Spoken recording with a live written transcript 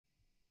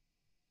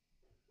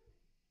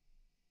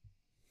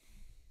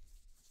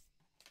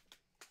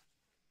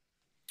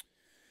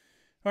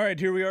All right,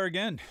 here we are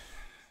again.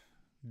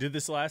 Did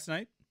this last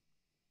night.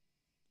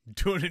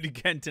 Doing it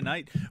again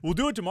tonight. We'll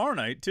do it tomorrow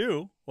night,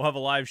 too. We'll have a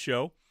live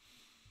show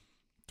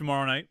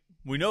tomorrow night.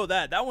 We know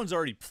that. That one's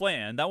already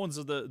planned. That one's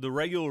the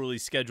regularly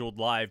scheduled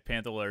live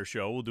Panther-Lair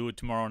Show. We'll do it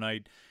tomorrow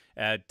night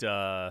at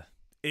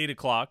 8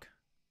 o'clock.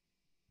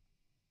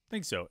 I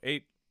think so.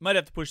 8. Might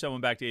have to push that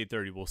one back to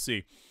 8:30. We'll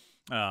see.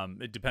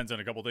 It depends on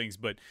a couple things,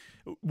 but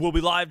we'll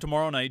be live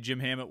tomorrow night. Jim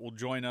Hammett will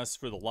join us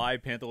for the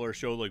live Panther-Lair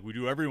Show like we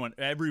do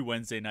every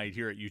Wednesday night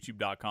here at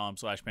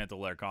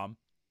youtube.com/Panther-Lair.com.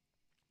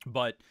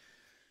 But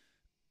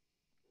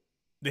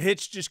the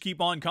hits just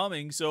keep on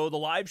coming, so the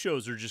live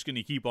shows are just going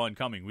to keep on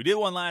coming. We did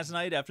one last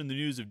night after the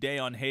news of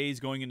Dayon Hayes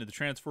going into the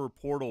transfer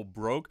portal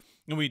broke,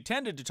 and we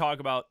intended to talk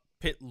about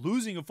Pitt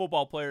losing a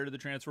football player to the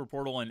transfer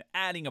portal and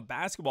adding a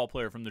basketball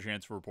player from the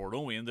transfer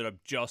portal. We ended up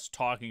just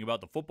talking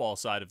about the football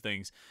side of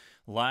things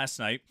last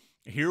night.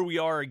 Here we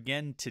are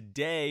again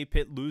today.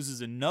 Pitt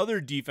loses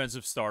another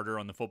defensive starter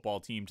on the football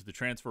team to the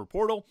transfer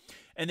portal,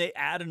 and they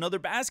add another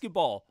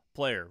basketball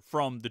player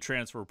from the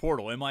transfer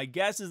portal. And my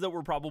guess is that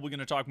we're probably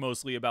going to talk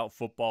mostly about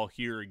football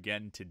here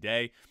again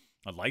today.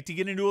 I'd like to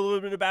get into a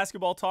little bit of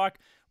basketball talk.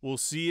 We'll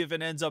see if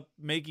it ends up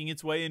making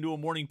its way into a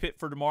morning pit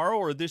for tomorrow,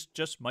 or this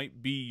just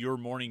might be your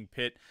morning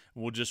pit.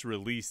 We'll just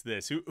release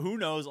this. Who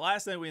knows?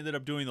 Last night we ended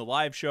up doing the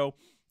live show,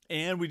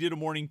 and we did a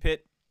morning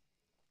pit.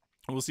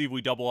 We'll see if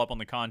we double up on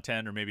the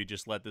content or maybe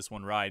just let this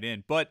one ride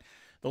in. But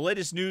the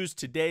latest news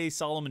today,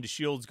 Solomon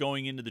DeShields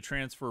going into the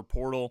transfer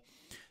portal.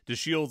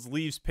 DeShields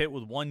leaves Pitt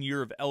with 1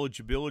 year of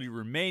eligibility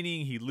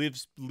remaining. He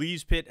leaves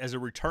Pitt as a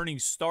returning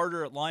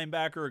starter at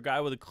linebacker, a guy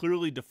with a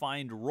clearly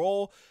defined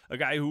role, a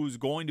guy who's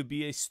going to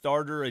be a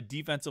starter, a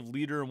defensive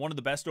leader, and one of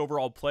the best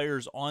overall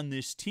players on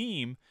this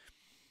team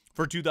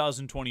for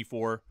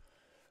 2024.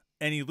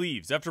 And he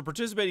leaves after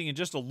participating in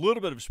just a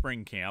little bit of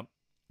spring camp.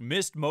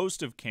 Missed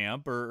most of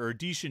camp, or a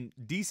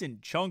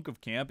decent chunk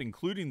of camp,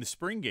 including the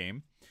spring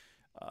game.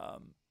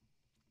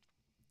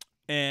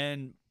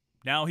 And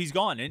now he's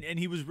gone. And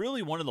he was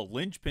really one of the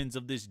linchpins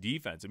of this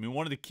defense. I mean,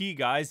 one of the key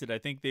guys that I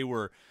think they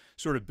were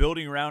sort of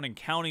building around and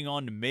counting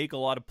on to make a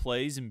lot of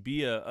plays and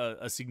be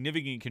a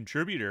significant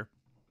contributor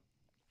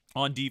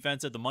on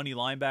defense at the money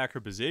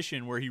linebacker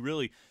position, where he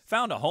really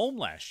found a home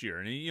last year.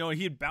 And,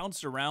 he had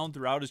bounced around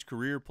throughout his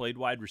career, played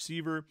wide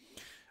receiver.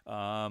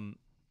 I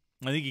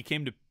think he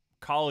came to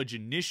college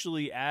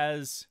initially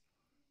as,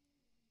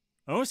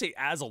 I don't want to say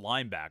as a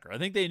linebacker. I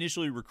think they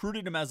initially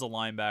recruited him as a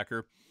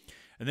linebacker,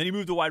 and then he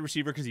moved to wide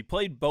receiver because he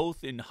played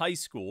both in high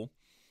school,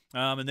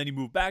 and then he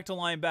moved back to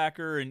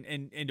linebacker,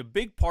 and a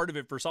big part of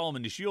it for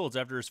Solomon DeShields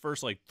after his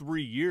first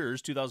 3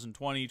 years,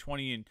 2020,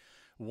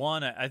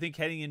 21, I think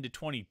heading into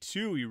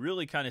 22, he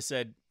really kind of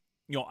said,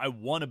 I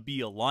want to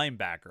be a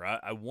linebacker.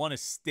 I want to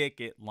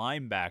stick at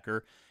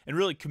linebacker, and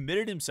really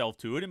committed himself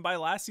to it. And by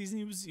last season,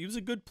 he was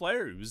a good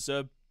player. He was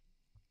a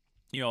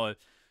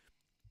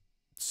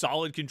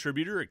solid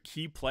contributor, a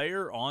key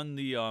player on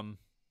the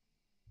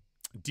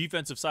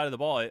defensive side of the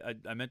ball.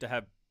 I meant to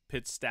have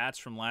Pitt's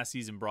stats from last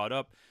season brought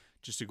up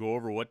just to go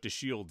over what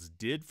DeShields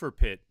did for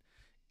Pitt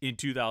in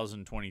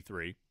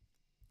 2023.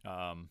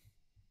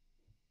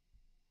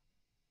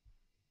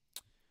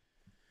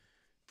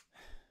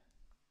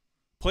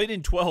 Played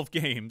in 12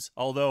 games,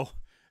 although,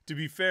 to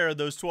be fair,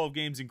 those 12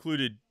 games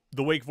included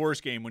the Wake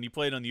Forest game when he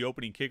played on the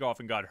opening kickoff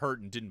and got hurt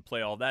and didn't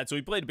play all that. So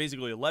he played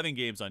basically 11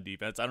 games on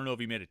defense. I don't know if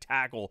he made a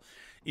tackle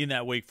in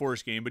that Wake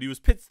Forest game, but he was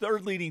Pitt's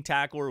third leading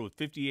tackler with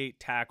 58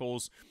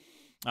 tackles.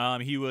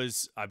 He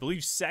was, I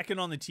believe, second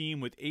on the team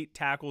with 8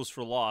 tackles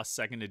for loss,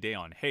 second to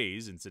Dayon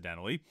Hayes,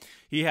 incidentally.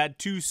 He had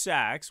 2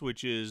 sacks,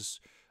 which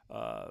is,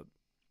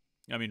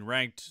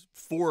 ranked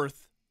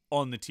 4th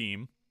on the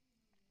team.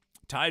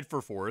 Tied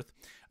for 4th.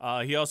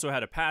 He also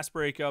had a pass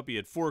breakup. He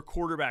had 4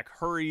 quarterback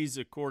hurries,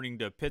 according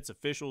to Pitt's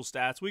official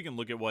stats. We can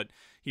look at what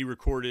he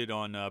recorded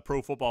on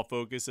Pro Football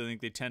Focus. I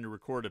think they tend to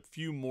record a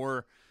few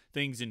more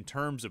things in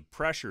terms of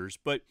pressures.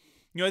 But,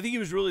 I think he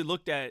was really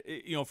looked at,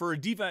 for a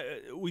defense.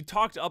 We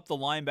talked up the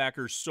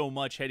linebackers so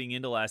much heading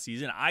into last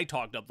season. I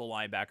talked up the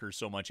linebackers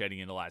so much heading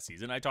into last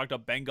season. I talked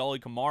up Bengali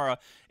Kamara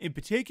in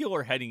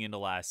particular heading into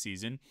last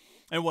season.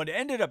 And what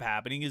ended up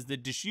happening is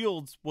that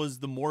DeShields was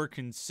the more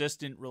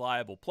consistent,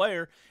 reliable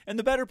player and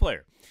the better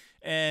player.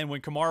 And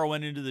when Kamara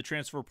went into the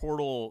transfer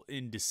portal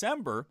in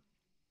December,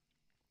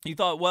 he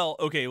thought,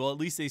 at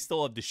least they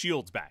still have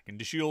DeShields back. And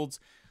DeShields,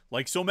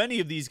 like so many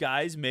of these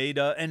guys, made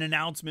an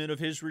announcement of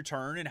his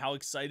return and how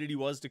excited he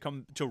was to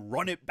come to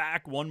run it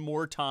back one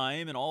more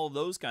time and all of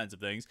those kinds of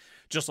things,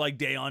 just like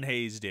Dayon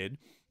Hayes did.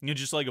 And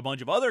just like a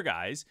bunch of other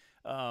guys,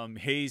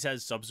 Hayes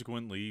has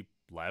subsequently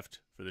left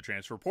for the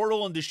transfer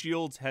portal, and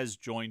DeShields has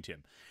joined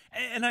him.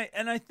 And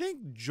I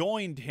think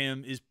joined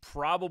him is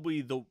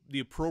probably the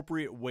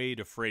appropriate way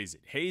to phrase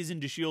it. Hayes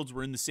and DeShields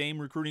were in the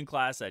same recruiting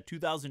class, that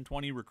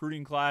 2020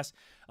 recruiting class,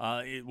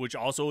 which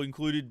also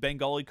included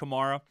Bengali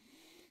Kamara.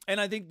 And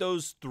I think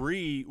those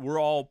three were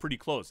all pretty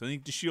close. I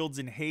think DeShields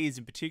and Hayes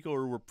in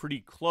particular were pretty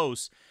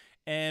close.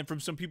 And from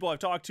some people I've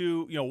talked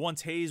to,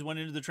 once Hayes went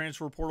into the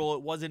transfer portal,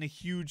 it wasn't a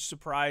huge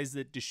surprise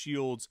that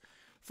DeShields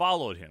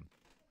followed him.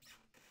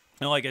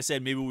 And like I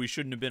said, maybe we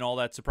shouldn't have been all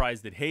that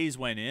surprised that Hayes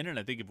went in. And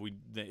I think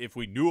if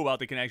we knew about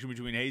the connection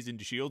between Hayes and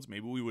DeShields,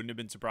 maybe we wouldn't have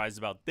been surprised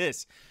about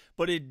this.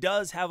 But it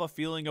does have a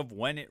feeling of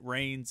when it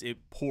rains,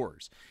 it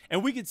pours.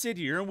 And we could sit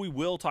here and we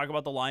will talk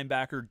about the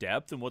linebacker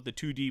depth and what the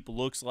 2 deep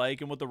looks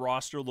like and what the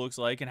roster looks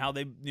like and how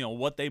they,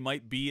 what they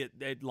might be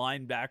at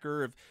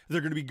linebacker, if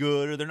they're going to be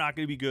good or they're not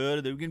going to be good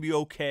or they're going to be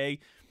okay.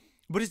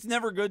 But it's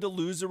never good to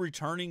lose a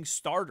returning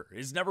starter.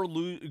 It's never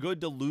good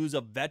to lose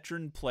a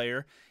veteran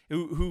player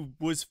who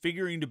was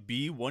figuring to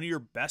be one of your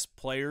best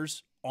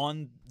players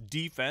on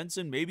defense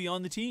and maybe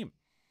on the team.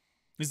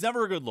 It's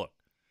never a good look.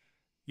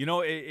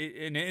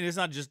 And it's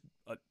not just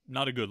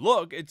not a good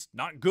look. It's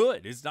not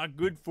good. It's not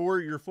good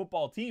for your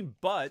football team.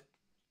 But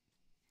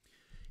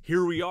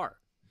here we are.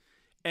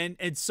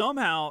 And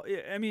somehow,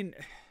 I mean,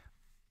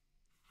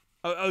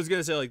 I was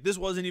going to say, like, this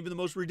wasn't even the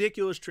most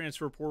ridiculous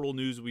transfer portal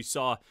news we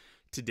saw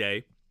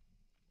today.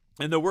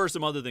 And there were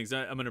some other things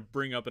I'm going to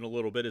bring up in a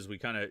little bit as we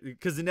kind of,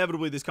 because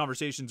inevitably this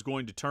conversation is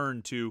going to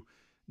turn to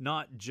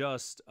not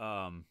just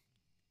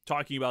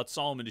talking about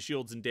Solomon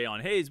DeShields and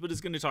Dayon Hayes, but it's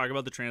going to talk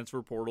about the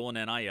transfer portal and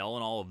NIL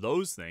and all of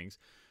those things.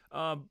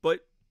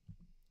 But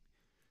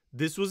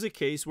this was a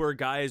case where a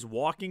guy is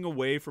walking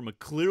away from a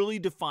clearly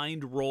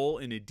defined role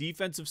in a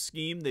defensive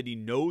scheme that he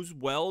knows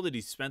well, that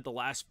he spent the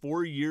last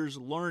 4 years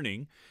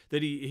learning,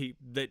 that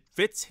that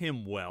fits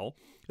him well,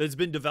 that's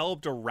been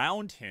developed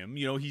around him.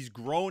 He's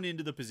grown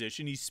into the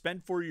position. He's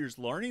spent 4 years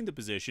learning the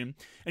position,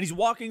 and he's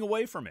walking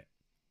away from it.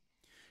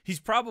 He's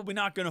probably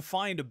not going to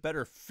find a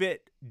better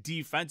fit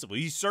defensively.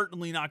 He's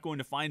certainly not going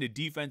to find a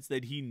defense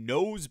that he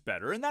knows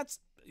better. And that's,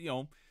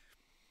 to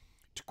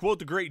quote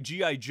the great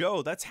G.I.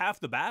 Joe, that's half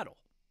the battle,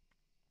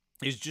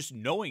 is just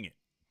knowing it.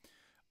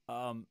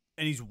 And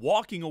he's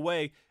walking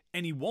away,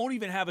 and he won't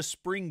even have a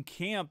spring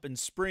camp and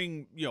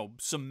spring,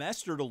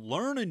 semester to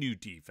learn a new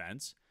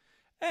defense.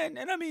 And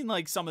I mean,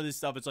 like, some of this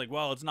stuff, it's like,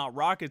 well, it's not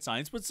rocket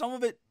science, but some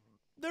of it,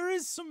 there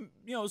is some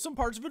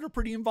parts of it are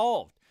pretty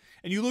involved.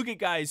 And you look at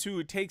guys who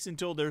it takes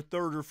until their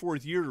 3rd or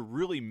 4th year to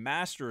really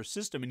master a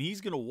system, and he's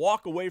going to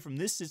walk away from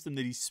this system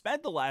that he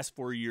spent the last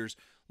 4 years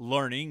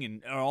learning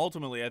and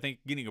ultimately, I think,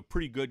 getting a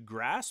pretty good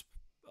grasp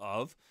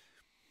of.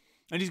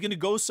 And he's going to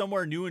go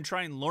somewhere new and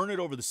try and learn it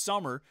over the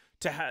summer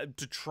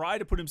to try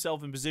to put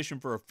himself in position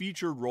for a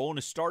featured role and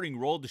a starting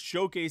role to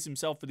showcase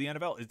himself for the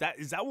NFL.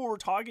 Is that what we're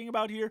talking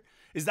about here?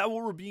 Is that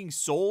what we're being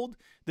sold?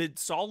 That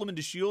Solomon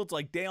DeShields,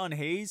 like Dayon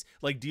Hayes,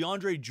 like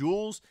DeAndre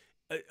Jules,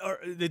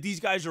 that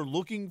these guys are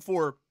looking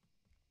for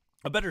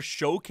a better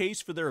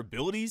showcase for their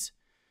abilities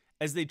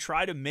as they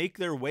try to make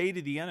their way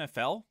to the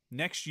NFL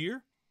next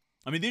year?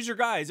 I mean, these are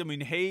guys,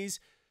 Hayes,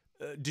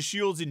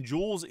 DeShields, and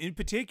Jules in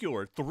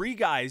particular, 3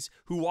 guys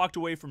who walked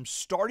away from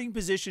starting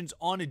positions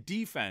on a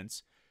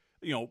defense,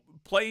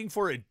 playing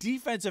for a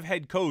defensive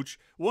head coach,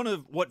 one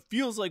of what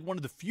feels like one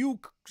of the few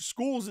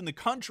schools in the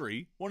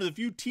country, one of the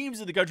few teams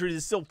in the country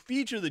that still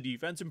feature the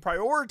defense and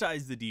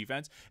prioritize the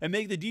defense and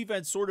make the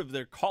defense sort of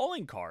their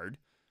calling card,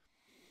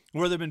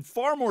 where there have been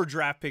far more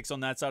draft picks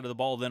on that side of the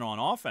ball than on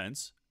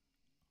offense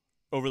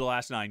over the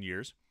last 9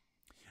 years.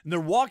 And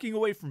they're walking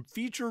away from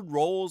featured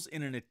roles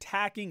in an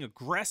attacking,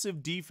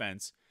 aggressive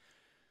defense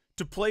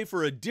to play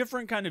for a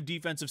different kind of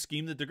defensive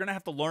scheme that they're going to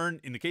have to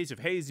learn, in the case of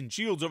Hayes and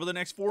Shields, over the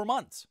next 4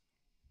 months.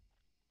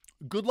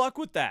 Good luck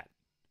with that.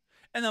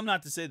 And I'm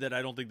not to say that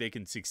I don't think they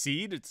can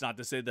succeed. It's not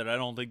to say that I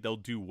don't think they'll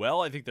do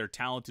well. I think they're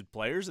talented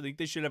players. I think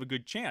they should have a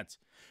good chance.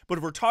 But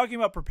if we're talking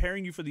about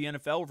preparing you for the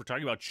NFL, if we're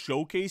talking about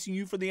showcasing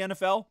you for the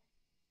NFL,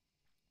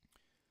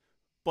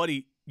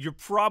 buddy, you're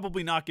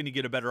probably not going to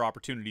get a better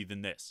opportunity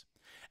than this.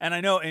 And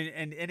I know,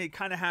 and it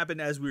kind of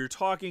happened as we were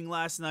talking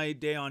last night,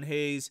 Dayon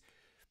Hayes,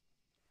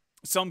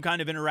 some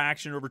kind of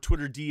interaction over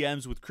Twitter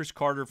DMs with Chris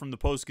Carter from the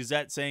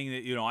Post-Gazette saying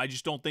that, I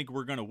just don't think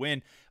we're going to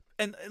win.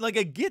 And, like,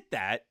 I get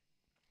that,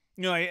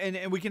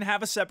 and we can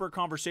have a separate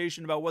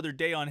conversation about whether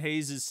Dayon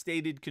Hayes'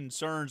 stated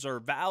concerns are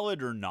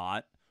valid or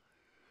not.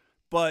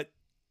 But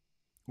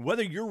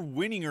whether you're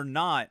winning or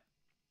not,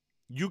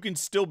 you can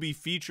still be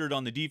featured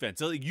on the defense.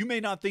 So you may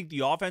not think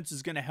the offense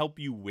is going to help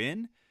you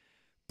win,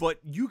 but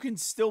you can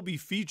still be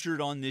featured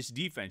on this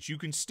defense. You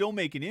can still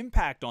make an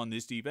impact on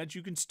this defense.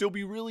 You can still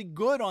be really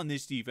good on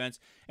this defense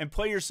and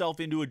play yourself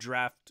into a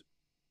draft,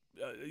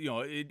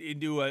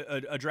 into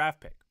a draft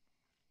pick.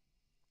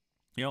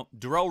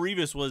 Darrelle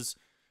Revis was,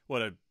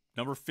 a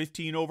number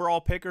 15 overall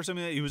pick or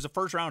something? He was a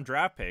first-round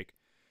draft pick.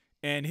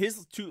 And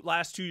his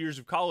last 2 years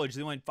of college,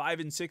 they went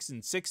 5-6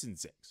 and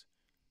 6-6.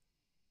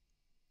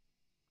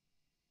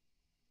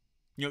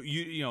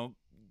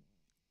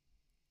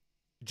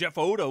 Jeff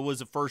Oda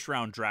was a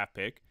first-round draft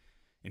pick.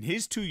 In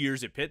his 2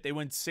 years at Pitt, they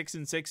went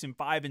 6-6 and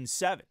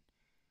 5-7.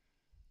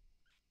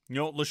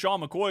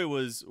 LaShawn McCoy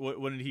was,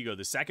 when did he go?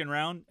 The second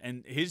round?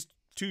 And his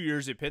 2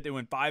 years at Pitt, they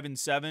went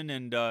 5-7,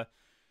 and I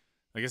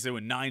guess they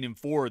went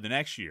 9-4 the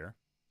next year.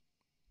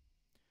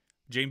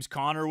 James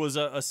Conner was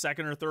a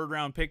second or third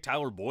round pick.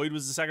 Tyler Boyd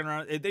was the second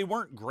round. They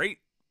weren't great.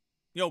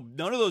 None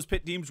of those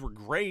Pitt teams were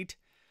great.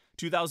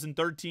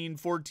 2013,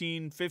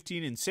 14,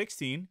 15, and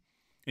 16.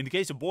 In the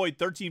case of Boyd,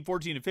 13,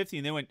 14, and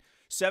 15, they went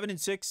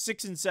 7-6,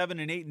 6-7,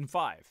 and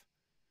 8-5.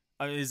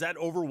 Is that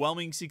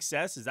overwhelming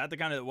success? Is that the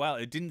kind of, well,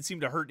 it didn't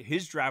seem to hurt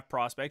his draft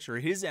prospects or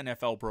his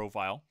NFL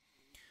profile.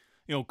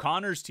 You know,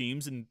 Connor's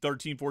teams in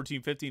 13,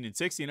 14, 15, and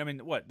 16, I mean,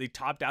 what? They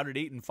topped out at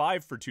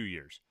 8-5 for 2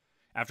 years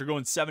after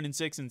going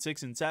 7-6 and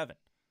 6-7.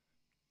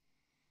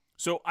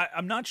 So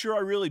I'm not sure I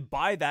really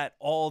buy that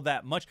all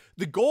that much.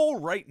 The goal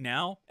right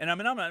now, and I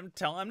mean, I'm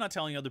not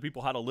telling other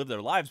people how to live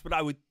their lives, but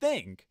I would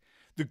think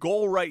the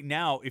goal right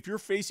now, if you're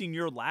facing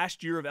your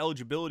last year of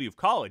eligibility of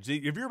college,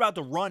 if you're about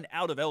to run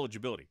out of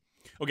eligibility,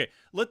 okay,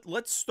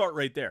 let's start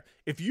right there.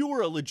 If you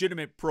were a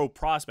legitimate pro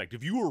prospect,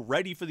 if you were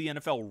ready for the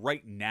NFL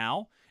right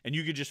now, and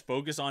you could just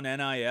focus on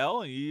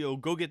NIL, and you know,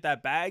 go get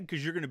that bag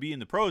because you're going to be in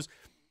the pros,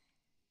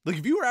 like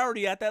if you were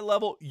already at that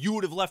level, you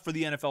would have left for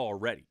the NFL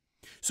already.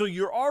 So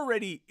you're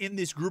already in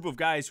this group of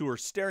guys who are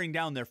staring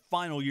down their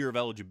final year of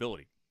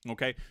eligibility,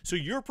 okay? So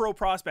your pro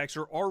prospects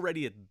are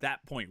already at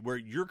that point where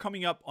you're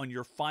coming up on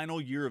your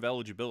final year of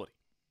eligibility,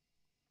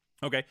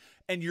 okay?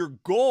 And your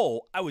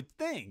goal, I would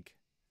think,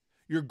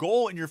 your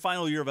goal in your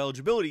final year of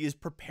eligibility is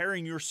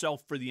preparing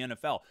yourself for the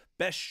NFL,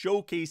 best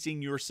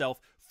showcasing yourself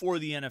for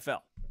the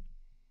NFL,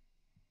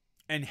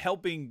 and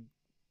helping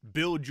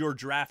build your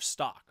draft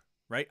stock,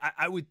 right?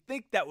 I would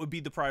think that would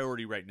be the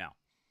priority right now.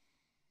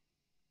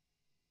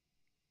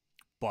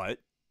 But,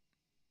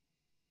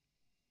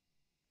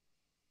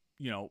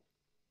 you know,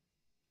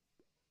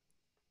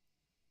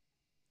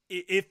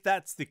 if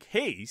that's the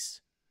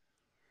case,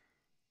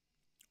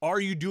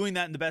 are you doing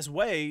that in the best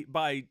way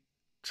by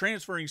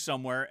transferring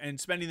somewhere and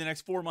spending the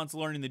next 4 months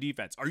learning the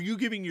defense? Are you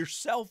giving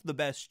yourself the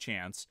best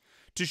chance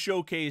to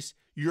showcase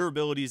your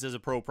abilities as a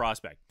pro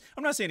prospect?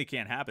 I'm not saying it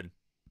can't happen.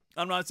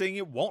 I'm not saying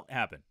it won't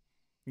happen.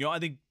 You know, I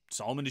think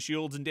Solomon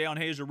DeShields and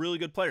Dayon are really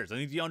good players. I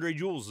think DeAndre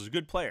Jules is a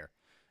good player.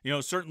 You know,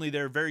 certainly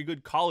they're very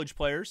good college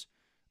players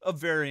of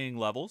varying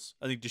levels.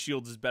 I think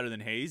DeShields is better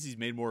than Hayes. He's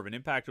made more of an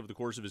impact over the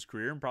course of his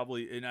career,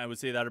 and I would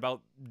say that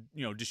about,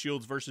 you know,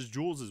 DeShields versus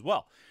Jules as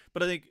well.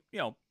 But I think, you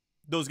know,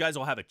 those guys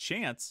will have a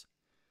chance.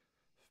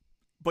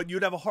 But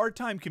you'd have a hard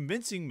time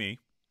convincing me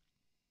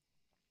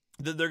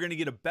that they're going to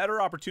get a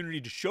better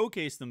opportunity to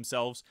showcase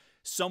themselves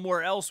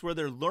somewhere else where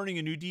they're learning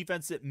a new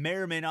defense that may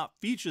or may not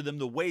feature them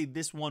the way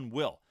this one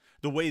will.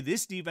 The way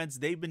this defense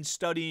they've been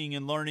studying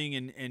and learning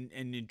and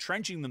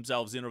entrenching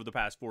themselves in over the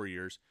past 4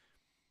 years,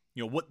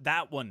 you know, what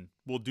that one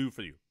will do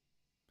for you.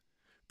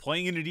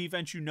 Playing in a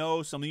defense you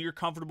know, something you're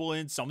comfortable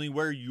in, something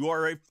where you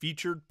are a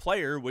featured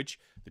player, which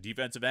the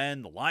defensive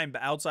end, the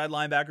outside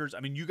linebackers, I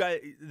mean, you guys,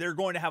 they're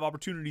going to have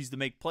opportunities to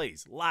make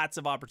plays, lots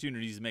of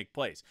opportunities to make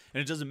plays. And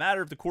it doesn't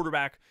matter if the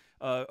quarterback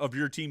of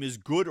your team is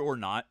good or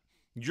not,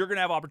 you're going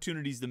to have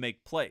opportunities to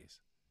make plays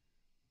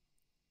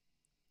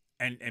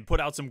and put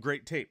out some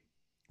great tape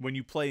when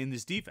you play in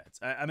this defense.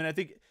 I mean, I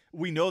think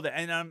we know that,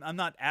 and I'm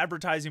not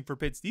advertising for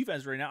Pitt's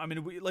defense right now. I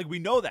mean, we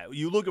know that.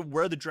 You look at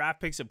where the draft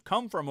picks have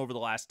come from over the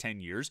last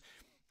 10 years,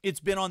 it's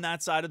been on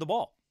that side of the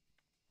ball.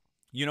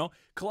 You know,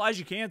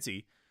 Kalijah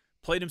Kancey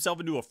played himself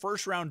into a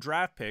first-round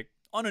draft pick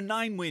on a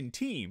 9-win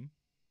team.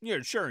 Yeah,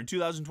 sure, in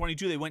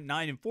 2022 they went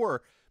 9-4,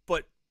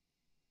 but,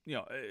 you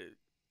know,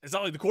 it's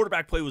not like the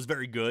quarterback play was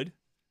very good.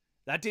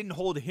 That didn't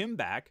hold him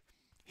back.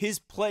 His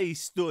play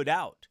stood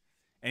out.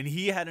 And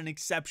he had an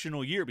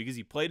exceptional year because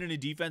he played in a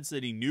defense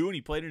that he knew, and he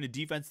played in a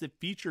defense that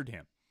featured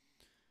him.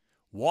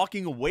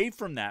 Walking away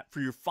from that for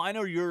your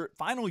final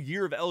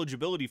year of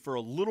eligibility for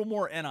a little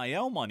more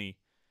NIL money.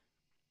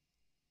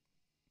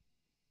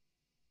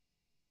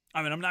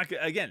 I mean, I'm not,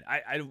 again,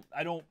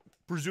 I don't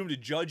presume to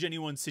judge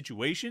anyone's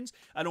situations.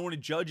 I don't want to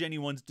judge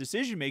anyone's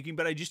decision making,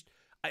 but I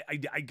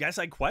guess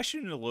I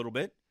question it a little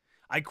bit.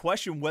 I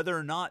question whether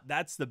or not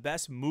that's the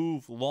best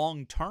move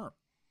long term.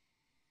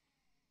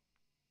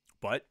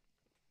 But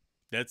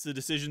that's the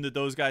decision that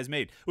those guys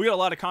made. We got a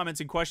lot of comments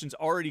and questions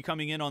already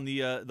coming in on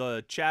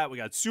the chat. We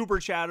got super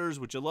chatters,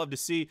 which I love to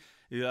see.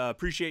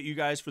 Appreciate you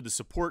guys for the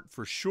support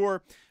for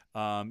sure.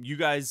 You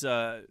guys,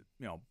 you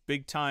know,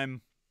 big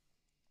time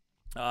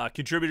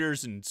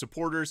contributors and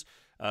supporters.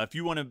 If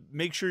you want to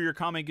make sure your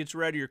comment gets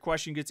read or your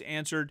question gets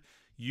answered,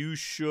 you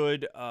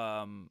should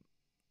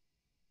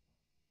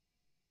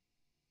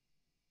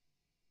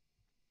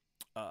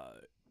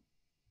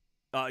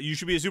you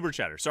should be a super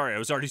chatter. Sorry, I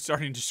was already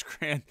starting to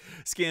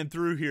scan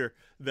through here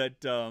that,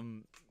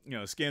 you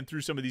know, scan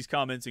through some of these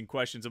comments and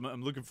questions.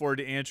 I'm looking forward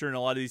to answering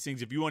a lot of these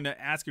things. If you want to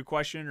ask a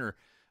question or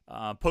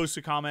post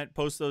a comment,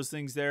 post those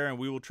things there, and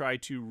we will try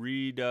to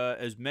read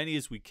as many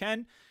as we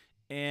can.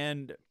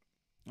 And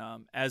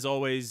as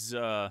always,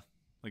 like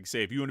I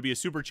say, if you want to be a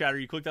super chatter,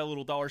 you click that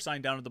little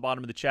 $sign down at the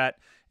bottom of the chat,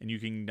 and you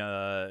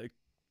can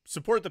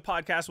support the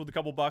podcast with a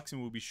couple bucks,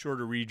 and we'll be sure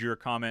to read your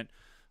comment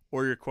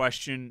or your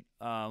question.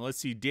 Let's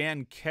see.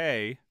 Dan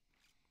K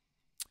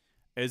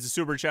is a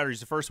super chatter.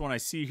 He's the first one I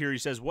see here. He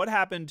says, what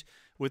happened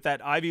with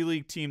that Ivy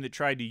League team that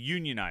tried to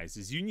unionize?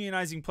 Is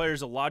unionizing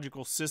players a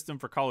logical system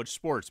for college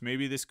sports?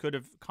 Maybe this could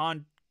have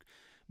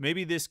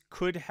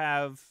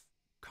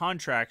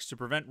contracts to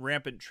prevent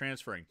rampant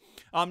transferring.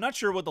 I'm not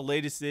sure what the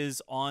latest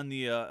is on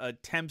the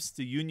attempts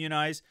to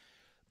unionize.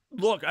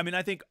 Look, I mean,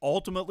 I think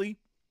ultimately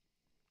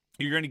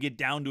you're going to get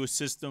down to a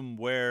system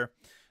where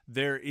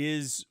there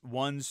is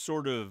one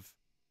sort of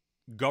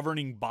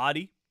governing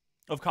body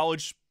of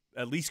college,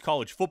 at least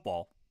college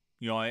football,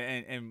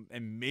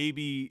 and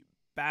maybe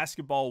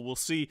basketball. We'll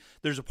see.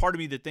 There's a part of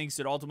me that thinks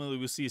that ultimately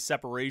we'll see a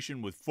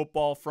separation with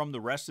football from the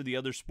rest of the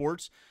other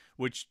sports,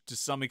 which to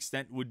some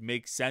extent would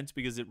make sense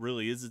because it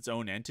really is its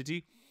own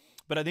entity.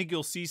 But I think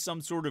you'll see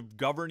some sort of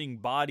governing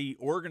body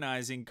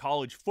organizing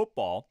college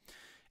football,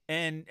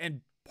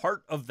 and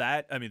part of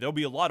that, I mean, there'll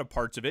be a lot of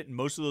parts of it, and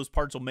most of those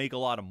parts will make a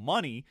lot of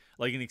money,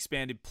 like an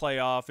expanded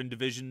playoff and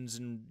divisions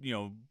and,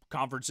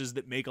 conferences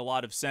that make a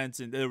lot of sense.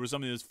 And there was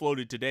something that was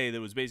floated today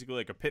that was basically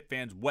like a Pitt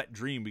fan's wet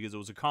dream because it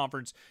was a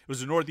conference. It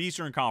was a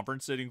Northeastern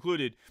conference that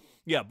included,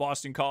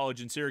 Boston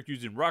College and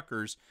Syracuse and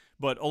Rutgers.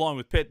 But along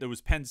with Pitt, there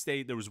was Penn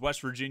State, there was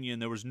West Virginia,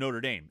 and there was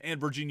Notre Dame and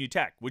Virginia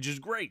Tech, which is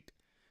great.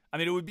 I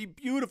mean, it would be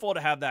beautiful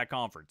to have that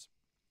conference.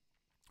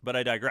 But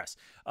I digress.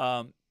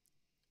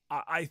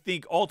 I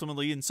think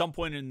ultimately, in some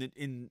point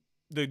in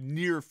the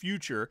near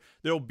future,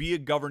 there'll be a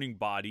governing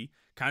body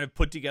kind of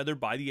put together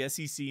by the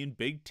SEC and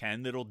Big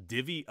Ten that'll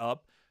divvy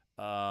up,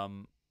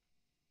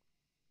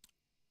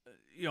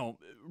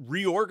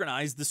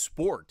 reorganize the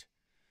sport.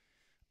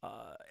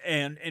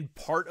 And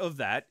part of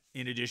that,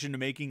 in addition to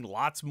making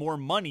lots more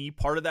money,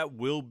 part of that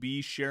will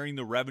be sharing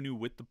the revenue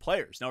with the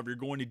players. Now, if you're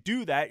going to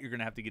do that, you're going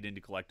to have to get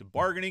into collective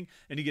bargaining,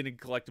 and to get into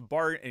collective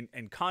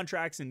and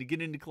contracts, and to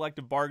get into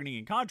collective bargaining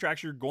and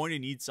contracts, you're going to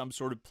need some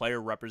sort of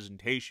player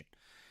representation.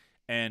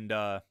 And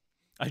I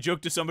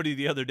joked to somebody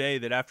the other day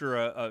that after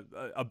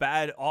a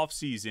bad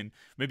offseason,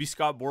 maybe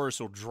Scott Boras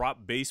will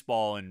drop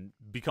baseball and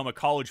become a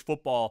college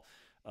football,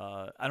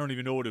 I don't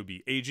even know what it would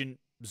be, agent,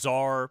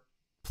 czar,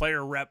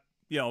 player rep.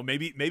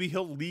 Maybe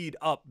he'll lead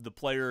up the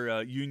player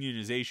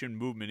unionization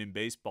movement in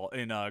baseball,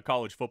 in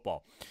college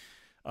football.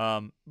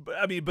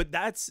 But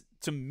that's,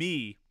 to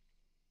me,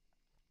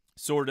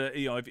 sort of,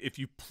 if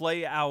you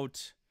play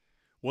out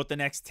what the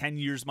next 10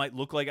 years might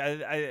look like,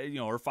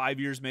 or 5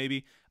 years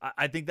maybe,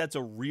 I think that's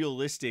a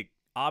realistic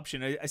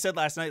option. I said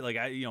last night,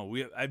 I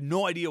have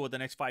no idea what the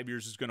next 5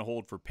 years is going to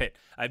hold for Pitt.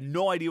 I have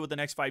no idea what the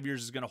next 5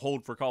 years is going to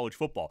hold for college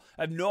football.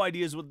 I have no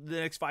idea what the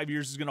next 5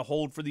 years is going to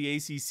hold for the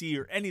ACC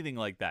or anything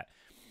like that.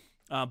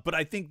 But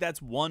I think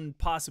that's one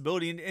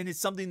possibility, and it's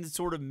something that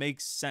sort of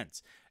makes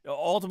sense.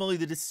 Ultimately,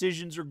 the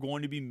decisions are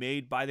going to be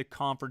made by the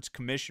conference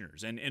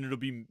commissioners, and it'll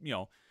be,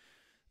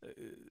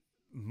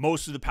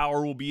 most of the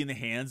power will be in the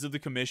hands of the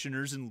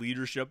commissioners and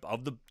leadership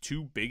of the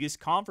two biggest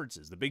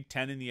conferences, the Big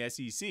Ten and the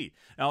SEC.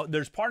 Now,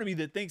 there's part of me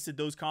that thinks that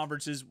those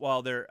conferences,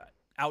 while they're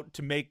out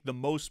to make the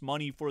most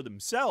money for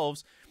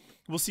themselves,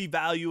 will see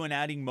value in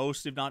adding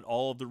most, if not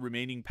all, of the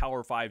remaining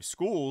Power 5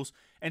 schools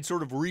and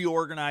sort of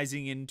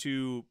reorganizing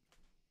into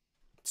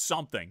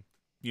something,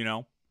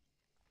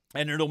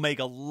 and it'll make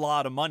a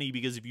lot of money,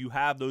 because if you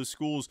have those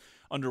schools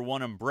under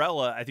one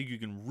umbrella, I think you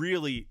can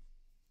really,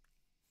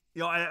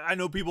 I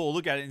know people will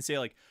look at it and say,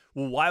 like,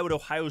 well, why would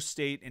Ohio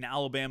State and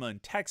Alabama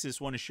and Texas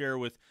want to share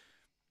with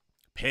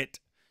Pitt,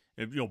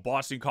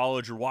 Boston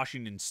College or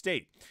Washington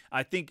State?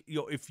 I think,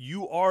 if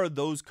you are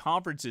those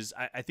conferences,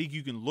 I think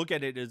you can look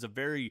at it as a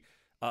very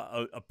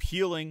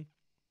appealing,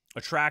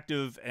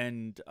 attractive,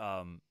 and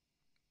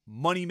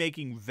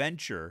money-making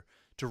venture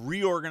to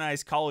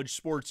reorganize college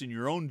sports in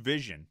your own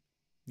vision,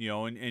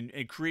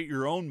 and create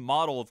your own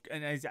model of,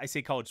 and I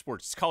say college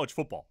sports, it's college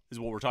football is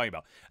what we're talking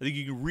about. I think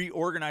you can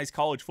reorganize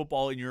college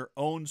football in your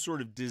own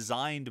sort of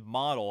designed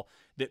model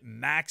that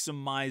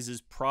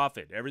maximizes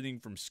profit. Everything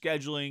from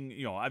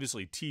scheduling,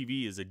 obviously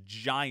TV is a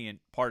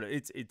giant part of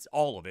it. It's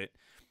all of it,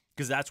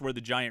 because that's where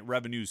the giant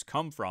revenues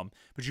come from.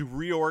 But you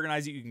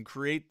reorganize it, you can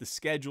create the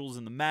schedules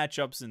and the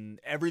matchups and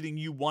everything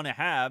you want to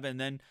have, and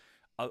then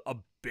a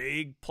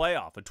big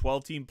playoff, a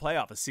 12-team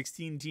playoff, a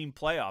 16-team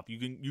playoff. You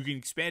can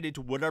expand it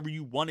to whatever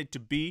you want it to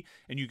be,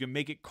 and you can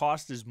make it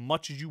cost as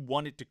much as you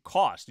want it to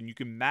cost, and you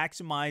can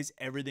maximize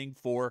everything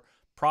for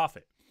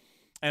profit.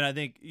 And I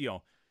think,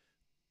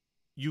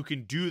 you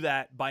can do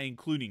that by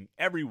including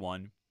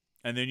everyone,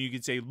 and then you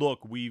can say,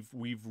 look, we've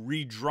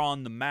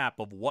redrawn the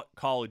map of what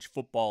college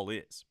football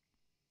is.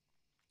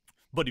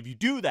 But if you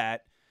do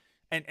that,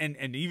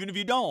 and even if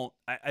you don't,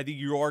 I think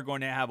you are going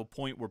to have a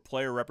point where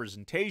player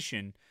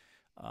representation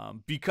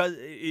because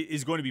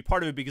is going to be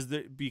part of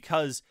it,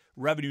 because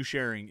revenue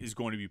sharing is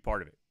going to be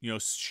part of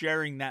it.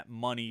 Sharing that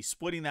money,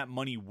 splitting that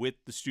money with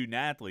the student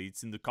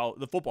athletes and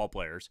the football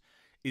players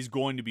is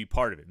going to be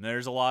part of it. And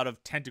there's a lot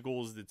of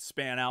tentacles that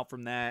span out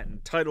from that,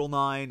 and Title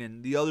IX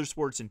and the other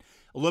sports and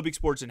Olympic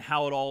sports, and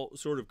how it all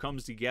sort of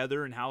comes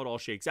together and how it all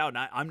shakes out.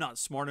 And I'm not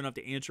smart enough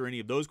to answer any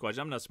of those questions.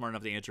 I'm not smart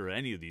enough to answer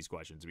any of these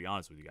questions, to be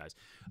honest with you guys.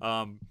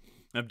 I'm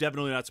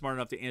definitely not smart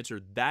enough to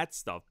answer that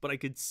stuff, but I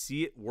could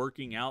see it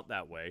working out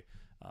that way.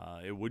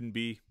 It wouldn't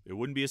be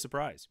a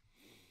surprise.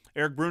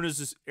 Eric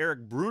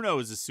Bruno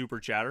is a super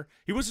chatter.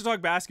 He wants to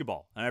talk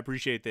basketball, and I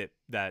appreciate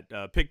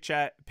that. Pitt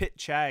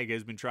Chag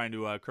has been trying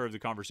to curve the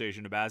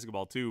conversation to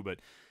basketball too.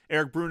 But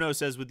Eric Bruno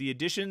says, with the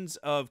additions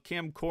of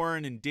Cam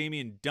Corrin and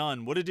Damian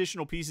Dunn, what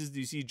additional pieces do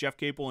you see Jeff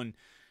Capel and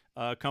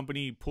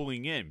company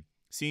pulling in?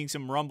 Seeing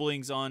some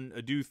rumblings on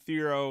Adu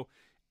Thero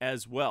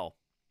as well,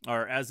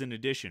 or as an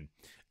addition.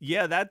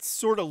 Yeah, that's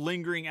sort of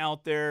lingering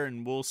out there,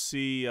 and we'll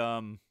see.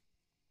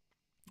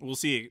 We'll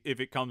see if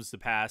it comes to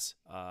pass.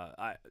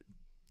 I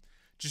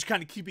just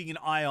kind of keeping an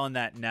eye on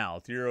that now.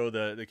 Thiero,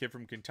 the kid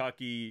from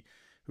Kentucky,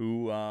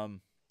 who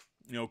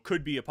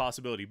could be a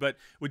possibility. But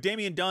with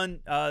Damian Dunn,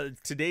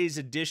 today's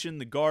addition,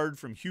 the guard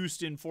from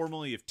Houston,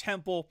 formerly of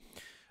Temple,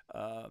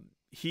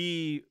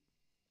 he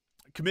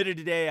committed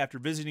today after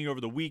visiting over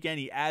the weekend.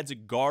 He adds a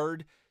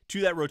guard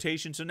to that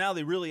rotation. So now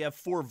they really have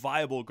 4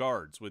 viable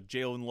guards with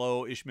Jalen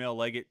Lowe, Ishmael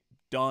Leggett,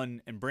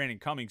 Dunn, and Brandon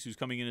Cummings, who's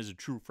coming in as a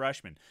true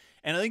freshman.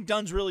 And I think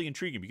Dunn's really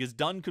intriguing because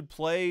Dunn could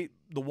play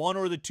the 1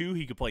 or the 2.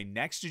 He could play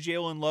next to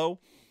Jalen Lowe,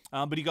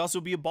 but he could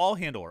also be a ball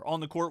handler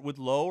on the court with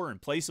Lowe or in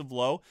place of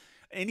Lowe.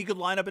 And he could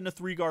line up in a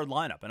 3-guard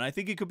lineup. And I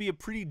think it could be a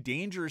pretty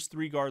dangerous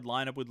 3-guard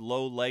lineup with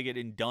Lowe, Leggett,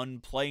 and Dunn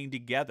playing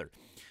together.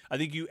 I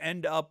think you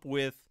end up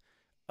with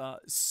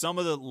some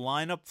of the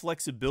lineup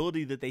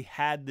flexibility that they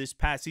had this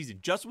past season,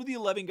 just with the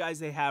 11 guys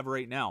they have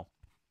right now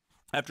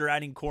after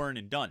adding Corin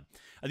and Dunn.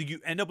 I think you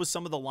end up with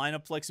some of the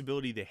lineup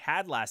flexibility they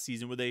had last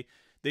season where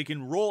they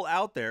can roll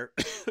out there,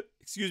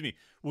 excuse me,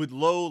 with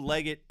Lowe,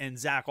 Leggett, and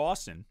Zach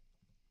Austin.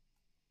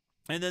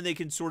 And then they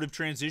can sort of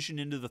transition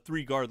into the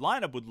 3-guard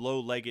lineup with Lowe,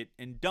 Leggett,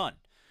 and Dunn.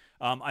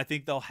 I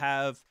think they'll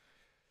have...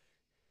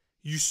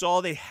 You saw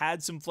they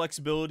had some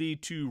flexibility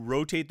to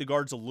rotate the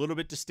guards a little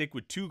bit to stick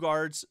with 2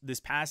 guards this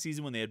past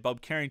season when they had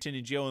Bub Carrington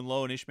and Jalen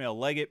Lowe and Ishmael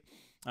Leggett.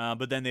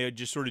 But then they had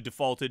just sort of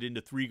defaulted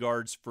into 3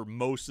 guards for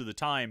most of the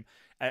time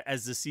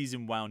as the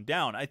season wound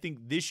down. I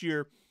think this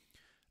year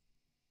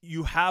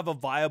you have a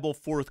viable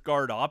 4th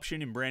guard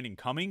option in Brandon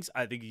Cummings.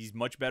 I think he's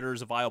much better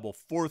as a viable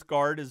 4th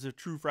guard as a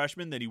true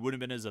freshman than he would have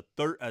been as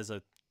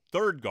a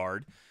third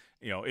guard,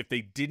 if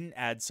they didn't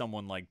add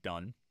someone like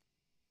Dunn.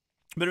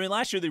 But I mean,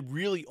 last year they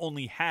really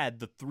only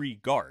had the 3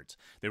 guards.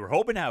 They were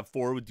hoping to have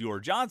 4 with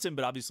Dior Johnson,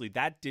 but obviously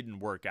that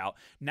didn't work out.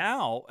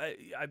 Now,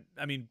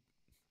 I mean,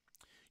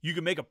 you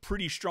can make a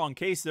pretty strong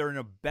case they're in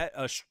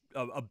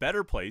a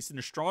better place, in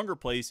a stronger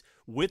place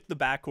with the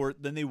backcourt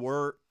than they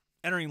were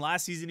entering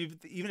last season,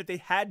 even if they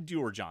had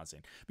Dior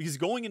Johnson. Because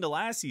going into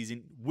last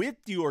season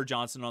with Dior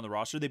Johnson on the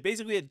roster, they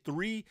basically had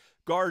 3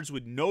 guards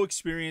with no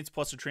experience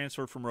plus a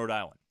transfer from Rhode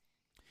Island.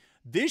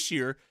 This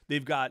year,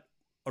 they've got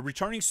a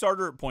returning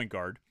starter at point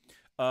guard,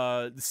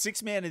 the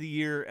 6th man of the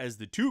year as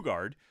the 2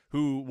 guard,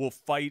 who will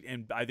fight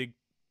and I think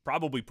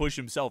probably push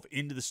himself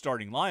into the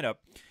starting lineup.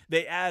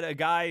 They add a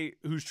guy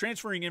who's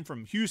transferring in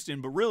from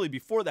Houston, but really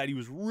before that he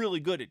was really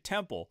good at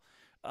Temple,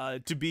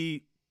 to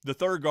be the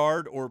 3rd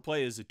guard or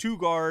play as a 2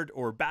 guard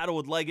or battle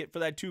with Leggett for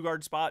that 2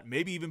 guard spot,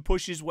 maybe even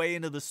push his way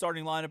into the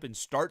starting lineup and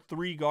start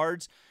 3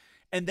 guards.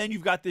 And then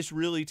you've got this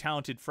really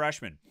talented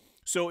freshman.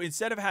 So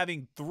instead of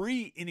having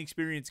 3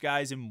 inexperienced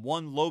guys and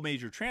 1 low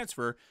major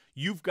transfer,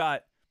 you've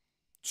got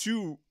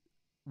 2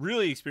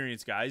 really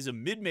experienced guys, a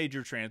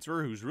mid-major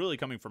transfer who's really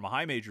coming from a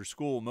high major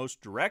school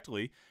most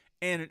directly,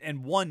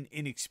 and 1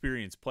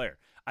 inexperienced player.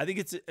 I think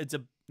it's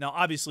a now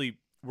obviously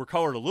we're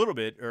colored a little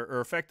bit or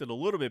affected a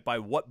little bit by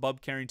what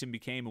Bub Carrington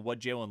became and what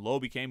Jalen Lowe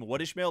became and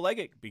what Ishmael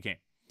Leggett became.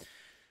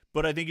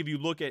 But I think if you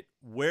look at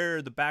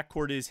where the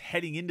backcourt is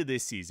heading into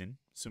this season,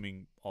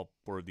 assuming all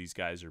 4 of these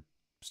guys are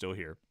still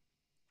here,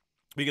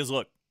 because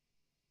look,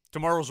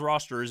 tomorrow's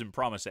roster isn't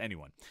promised to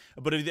anyone.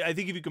 But I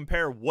think if you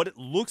compare what it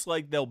looks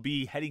like they'll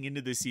be heading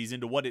into this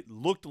season to what it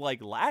looked like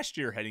last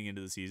year heading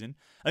into the season,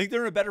 I think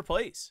they're in a better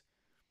place.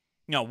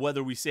 Now,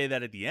 whether we say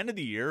that at the end of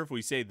the year, if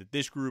we say that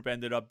this group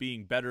ended up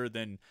being better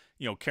than,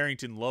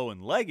 Carrington, Lowe,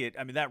 and Leggett,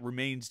 I mean, that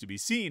remains to be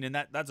seen, and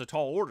that's a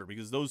tall order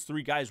because those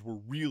 3 guys were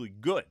really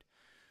good.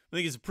 I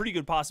think it's a pretty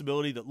good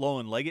possibility that Lowe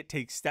and Leggett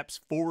take steps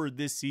forward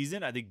this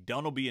season. I think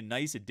Dunn will be a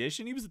nice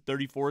addition. He was a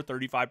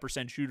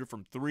 35% shooter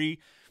from 3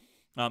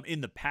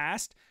 in the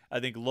past. I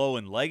think Lowe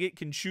and Leggett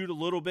can shoot a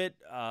little bit.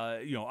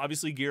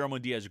 Obviously Guillermo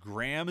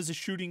Diaz-Graham is a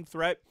shooting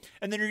threat.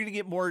 And then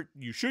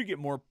you should get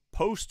more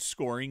post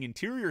scoring,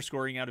 interior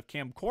scoring out of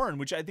Cam Corin,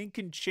 which I think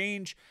can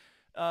change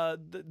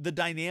the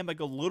dynamic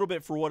a little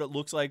bit for what it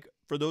looks like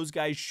for those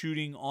guys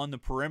shooting on the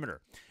perimeter.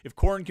 If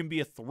Corin can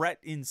be a threat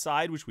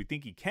inside, which we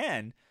think he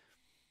can,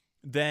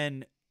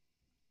 then,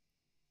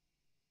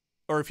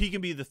 or if he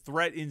can be the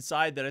threat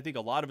inside that I think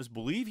a lot of us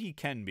believe he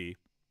can be,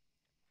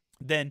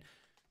 then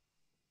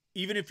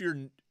even if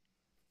you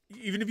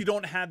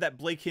don't have that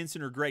Blake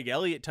Hinson or Greg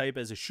Elliott type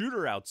as a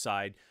shooter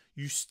outside,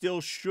 you still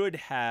should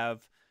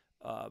have,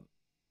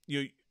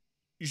 you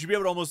should be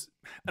able to almost,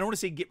 I don't want to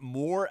say get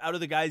more out of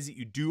the guys that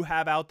you do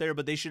have out there,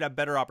 but they should have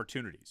better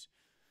opportunities,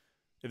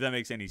 if that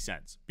makes any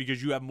sense,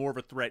 because you have more of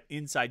a threat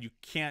inside. You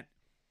can't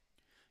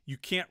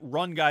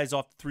run guys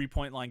off the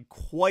 3-point line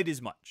quite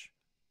as much.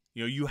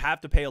 You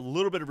have to pay a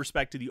little bit of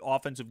respect to the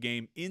offensive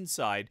game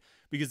inside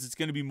because it's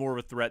going to be more of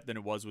a threat than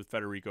it was with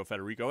Federico,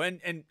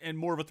 and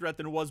more of a threat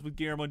than it was with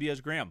Guillermo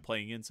Diaz-Graham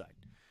playing inside.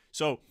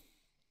 So,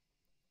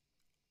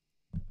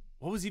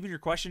 what was even your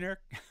question, Eric?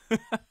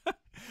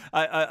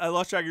 I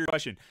lost track of your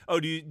question. Oh,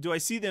 do I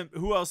see them?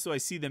 Who else do I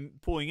see them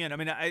pulling in? I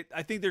mean, I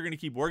think they're going to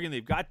keep working.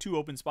 They've got 2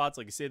 open spots.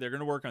 Like I say, they're going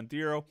to work on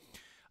Thiero.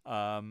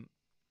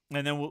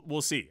 And then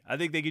we'll see. I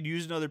think they could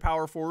use another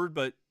power forward,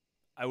 but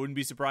I wouldn't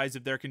be surprised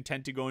if they're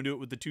content to go into it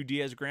with the two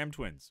Diaz-Graham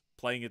twins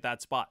playing at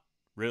that spot,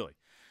 really.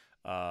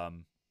 But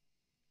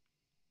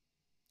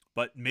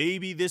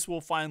maybe this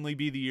will finally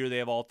be the year they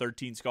have all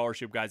 13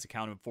 scholarship guys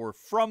accounted for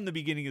from the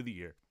beginning of the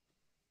year.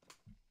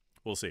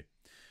 We'll see.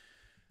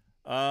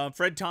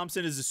 Fred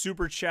Thompson is a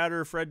super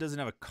chatter. Fred doesn't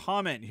have a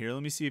comment here.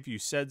 Let me see if you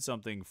said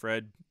something,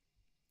 Fred.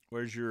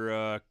 Where's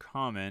your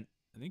comment?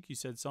 I think you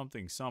said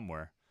something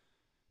somewhere.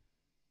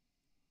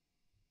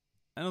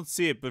 I don't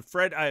see it, but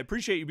Fred, I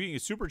appreciate you being a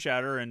super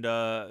chatter and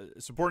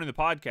supporting the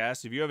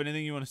podcast. If you have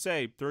anything you want to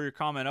say, throw your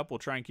comment up. We'll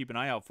try and keep an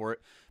eye out for it.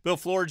 Bill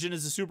Florigen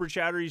is a super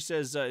chatter. He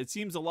says, it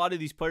seems a lot of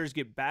these players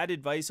get bad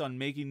advice on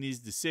making these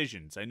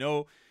decisions. I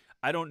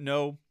don't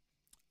know,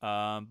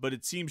 but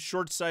it seems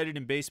short-sighted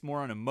and based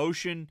more on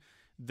emotion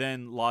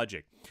than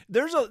logic.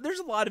 There's a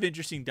lot of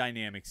interesting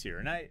dynamics here,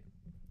 and I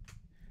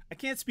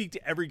can't speak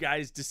to every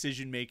guy's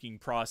decision-making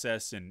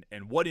process and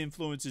what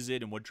influences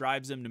it and what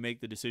drives them to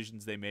make the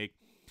decisions they make.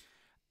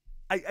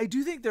 I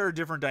do think there are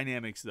different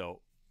dynamics,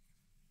 though.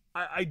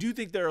 I do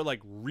think there are,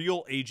 like,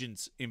 real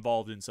agents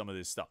involved in some of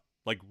this stuff.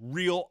 Like,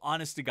 real,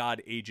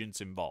 honest-to-God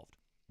agents involved.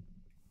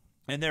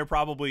 And they're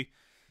probably,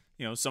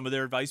 some of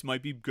their advice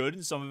might be good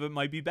and some of it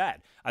might be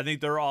bad. I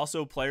think there are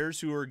also players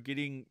who are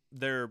getting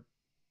their,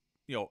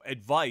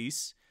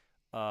 advice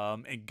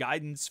and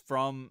guidance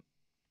from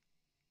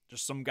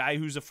just some guy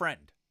who's a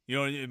friend.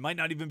 It might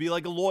not even be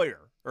like a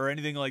lawyer or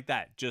anything like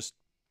that. Just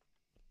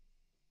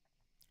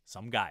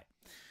some guy.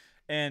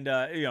 And,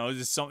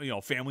 just some,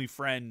 family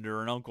friend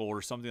or an uncle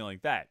or something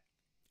like that.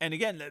 And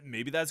again,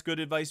 maybe that's good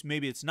advice.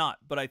 Maybe it's not.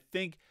 But I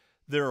think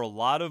there are a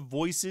lot of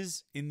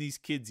voices in these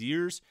kids'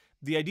 ears.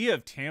 The idea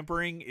of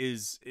tampering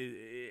it's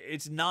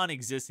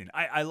non-existent.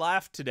 I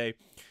laughed today.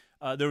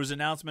 There was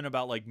an announcement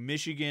about like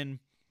Michigan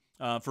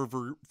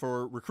for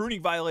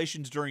recruiting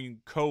violations during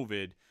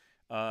COVID.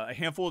 A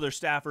handful of their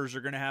staffers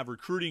are going to have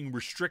recruiting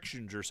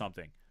restrictions or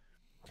something.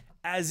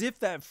 As if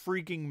that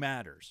freaking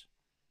matters.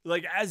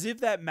 Like, as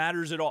if that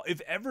matters at all. If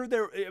ever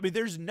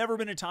there's never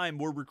been a time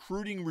where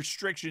recruiting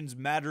restrictions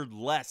mattered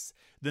less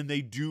than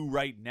they do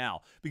right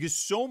now. Because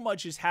so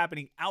much is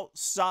happening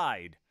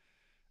outside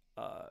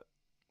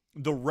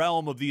the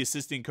realm of the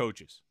assistant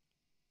coaches.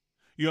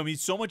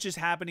 So much is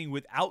happening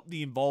without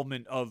the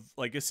involvement of,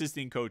 like,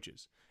 assistant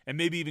coaches. And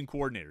maybe even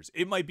coordinators.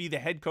 It might be the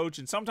head coach,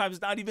 and sometimes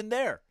it's not even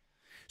there.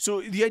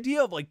 So the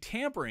idea of, like,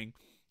 tampering,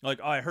 like,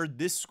 oh, I heard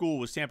this school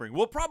was tampering.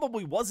 Well, it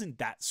probably wasn't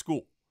that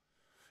school.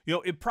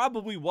 It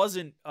probably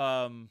wasn't,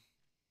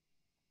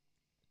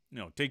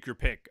 take your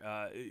pick,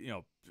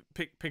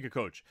 pick a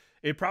coach.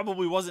 It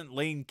probably wasn't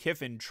Lane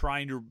Kiffin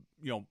trying to,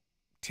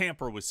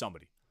 tamper with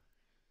somebody.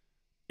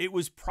 It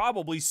was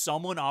probably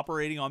someone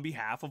operating on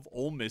behalf of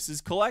Ole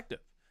Miss's collective,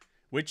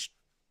 which,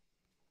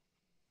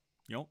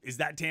 is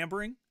that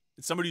tampering?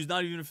 It's somebody who's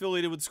not even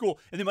affiliated with the school,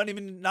 and they might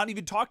not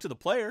even talk to the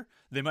player.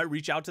 They might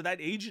reach out to that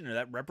agent or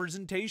that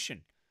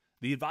representation,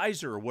 the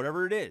advisor or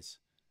whatever it is.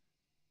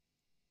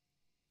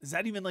 Is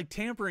that even like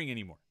tampering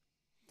anymore?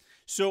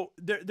 So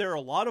there are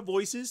a lot of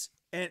voices,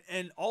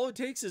 and all it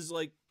takes is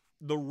like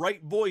the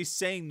right voice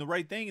saying the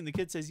right thing, and the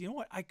kid says, you know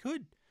what, I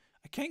can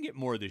get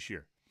more this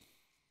year.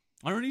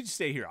 I don't need to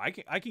stay here.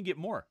 I can get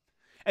more.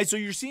 And so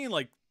you're seeing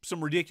like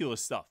some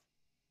ridiculous stuff,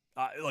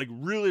 like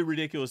really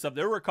ridiculous stuff.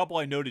 There were a couple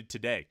I noted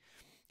today.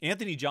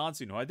 Anthony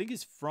Johnson, who I think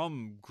is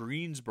from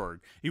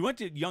Greensburg, he went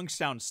to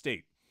Youngstown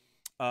State.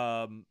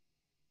 Had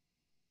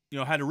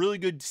a really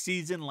good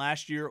season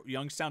last year at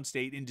Youngstown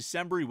State. In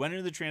December, he went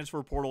into the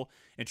transfer portal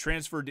and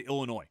transferred to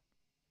Illinois.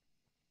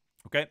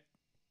 Okay?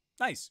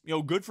 Nice.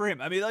 Good for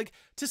him. I mean, like,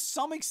 to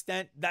some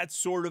extent, that's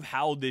sort of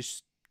how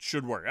this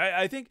should work.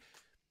 I think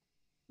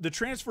the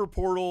transfer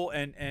portal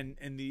and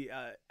the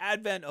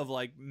advent of,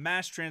 like,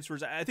 mass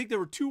transfers, I think there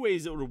were two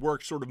ways it would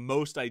work sort of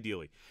most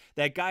ideally.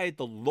 That guy at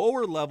the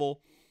lower level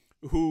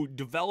who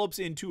develops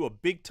into a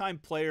big-time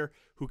player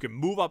who can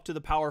move up to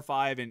the Power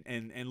 5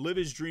 and live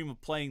his dream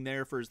of playing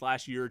there for his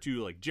last year or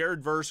two, like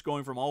Jared Verse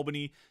going from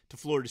Albany to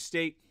Florida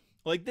State.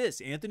 Like this,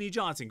 Anthony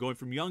Johnson going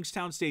from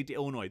Youngstown State to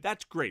Illinois.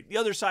 That's great. The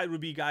other side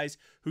would be guys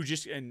who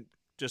just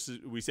as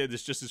we say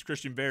this just as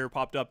Christian Bear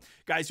popped up,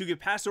 guys who get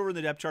passed over in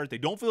the depth chart. They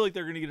don't feel like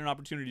they're going to get an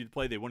opportunity to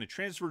play. They want to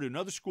transfer to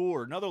another school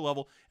or another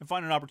level and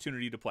find an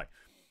opportunity to play.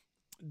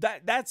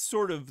 That's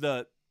sort of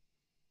the,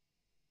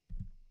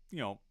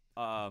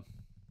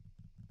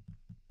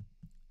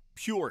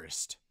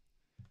 purest,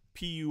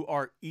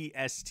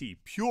 P-U-R-E-S-T,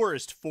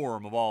 purest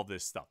form of all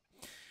this stuff.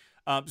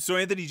 So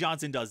Anthony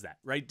Johnson does that,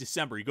 right?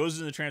 December, he goes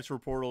into the transfer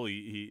portal.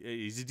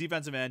 He's a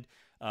defensive end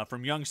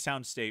from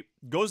Youngstown State.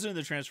 Goes into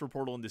the transfer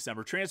portal in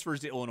December, transfers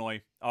to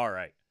Illinois. All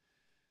right.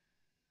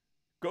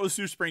 Goes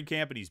through spring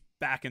camp, and he's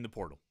back in the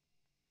portal.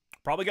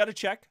 Probably got a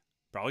check.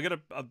 Probably got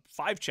a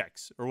 5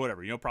 checks or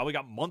whatever. Probably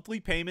got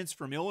monthly payments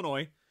from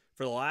Illinois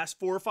for the last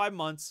 4 or 5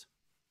 months.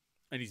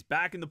 And he's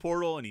back in the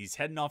portal, and he's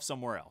heading off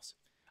somewhere else.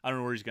 I don't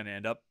know where he's going to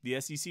end up,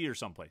 the SEC or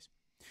someplace.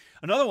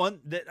 Another one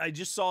that I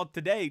just saw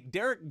today,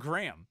 Derek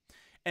Graham.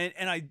 And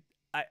I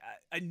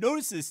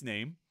noticed this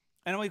name,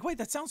 and I'm like, wait,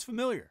 that sounds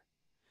familiar.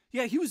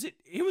 Yeah, he was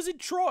in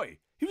Troy.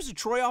 He was a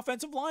Troy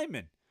offensive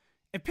lineman.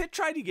 And Pitt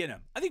tried to get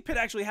him. I think Pitt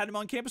actually had him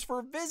on campus for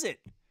a visit.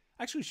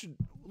 Actually, should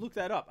look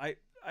that up.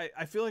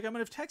 I feel like I might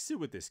have texted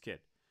with this kid.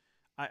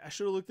 I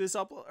should have looked this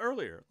up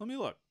earlier. Let me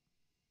look.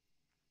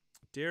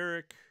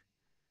 Derek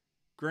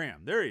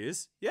Graham. There he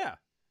is. Yeah.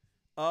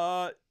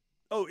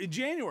 In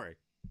January.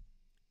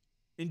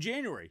 In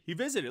January, he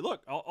visited.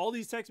 Look, all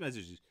these text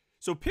messages.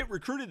 So Pitt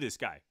recruited this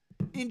guy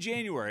in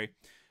January.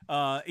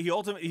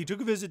 He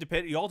took a visit to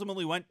Pitt. He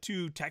ultimately went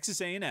to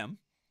Texas A&M,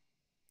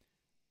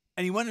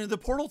 and he went into the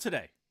portal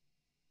today.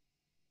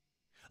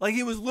 Like,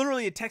 he was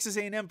literally at Texas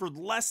A&M for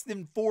less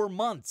than 4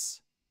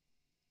 months,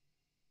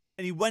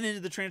 and he went into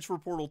the transfer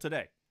portal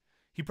today.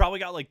 He probably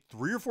got like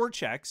 3 or 4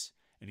 checks,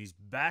 and he's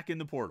back in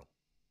the portal.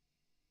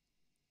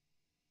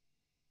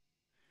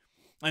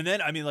 And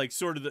then, I mean, like,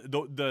 sort of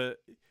the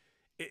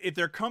if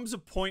there comes a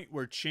point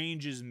where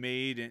change is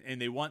made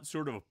and they want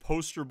sort of a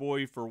poster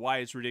boy for why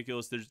it's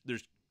ridiculous,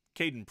 there's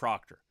Caden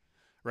Proctor,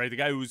 right? The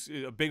guy who's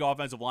a big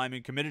offensive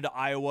lineman, committed to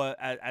Iowa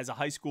as a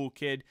high school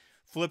kid,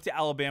 flipped to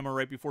Alabama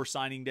right before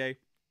signing day,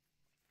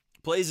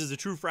 plays as a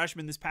true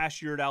freshman this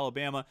past year at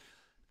Alabama,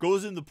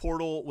 goes in the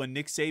portal when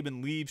Nick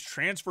Saban leaves,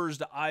 transfers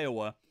to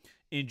Iowa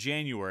in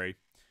January.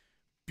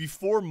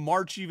 Before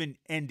March even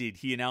ended,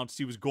 he announced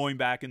he was going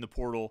back in the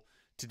portal.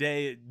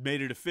 Today, it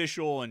made it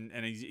official, and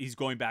he's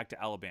going back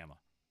to Alabama.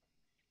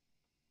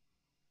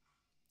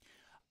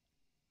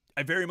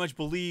 I very much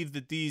believe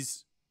that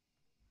these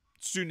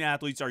student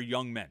athletes are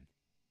young men.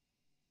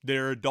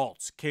 They're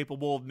adults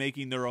capable of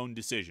making their own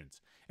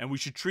decisions, and we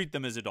should treat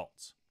them as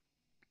adults.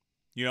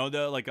 You know,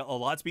 like a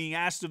lot's being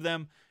asked of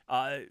them.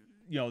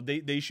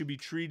 They should be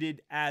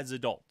treated as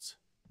adults.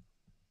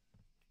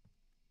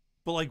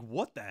 But, like,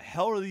 what the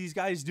hell are these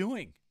guys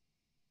doing?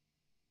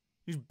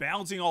 He's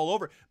bouncing all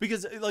over.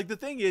 Because, like, the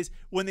thing is,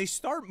 when they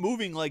start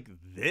moving like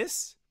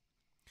this,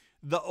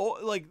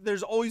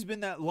 there's always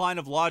been that line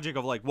of logic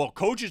of, like, well,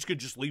 coaches could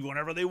just leave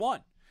whenever they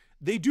want.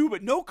 They do,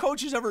 but no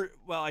coach has ever,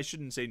 well, I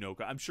shouldn't say no.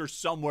 I'm sure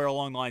somewhere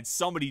along the line,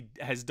 somebody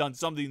has done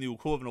something the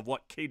equivalent of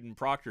what Caden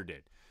Proctor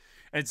did.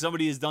 And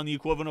somebody has done the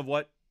equivalent of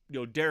what,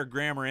 Derek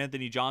Graham or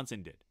Anthony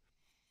Johnson did.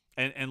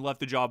 And left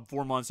the job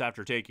 4 months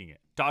after taking it.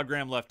 Todd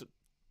Graham left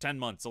 10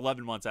 months,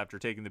 11 months after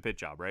taking the Pitt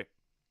job, right?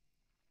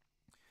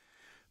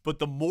 But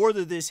the more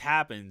that this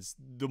happens,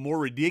 the more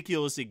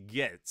ridiculous it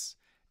gets.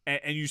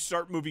 And you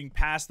start moving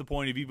past the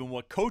point of even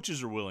what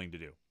coaches are willing to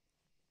do.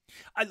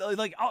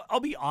 I'll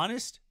be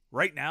honest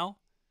right now.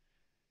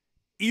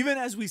 Even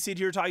as we sit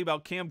here talking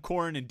about Cam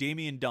Corrin and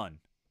Damian Dunn,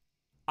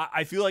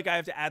 I feel like I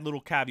have to add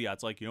little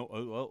caveats like,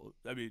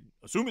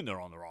 assuming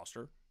they're on the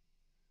roster.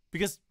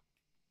 Because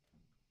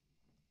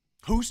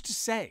who's to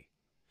say?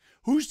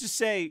 Who's to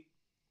say,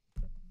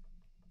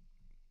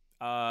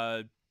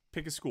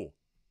 pick a school.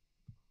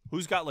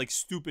 Who's got, like,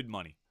 stupid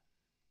money?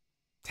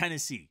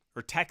 Tennessee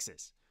or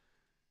Texas.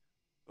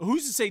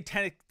 Who's to say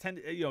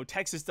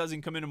Texas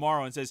doesn't come in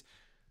tomorrow and says,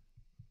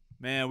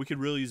 man, we could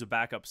really use a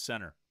backup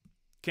center.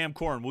 Cam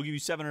Corrin, we'll give you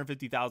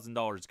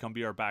 $750,000 to come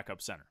be our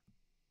backup center.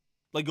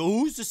 Like,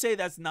 who's to say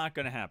that's not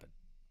going to happen?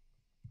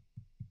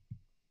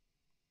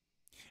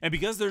 And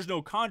because there's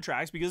no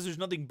contracts, because there's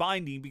nothing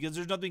binding, because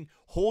there's nothing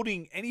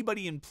holding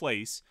anybody in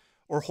place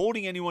or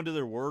holding anyone to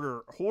their word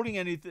or holding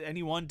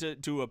anyone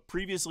to a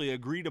previously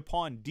agreed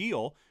upon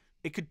deal,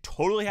 it could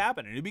totally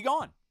happen and it'd be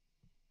gone.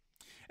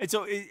 And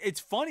so it's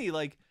funny,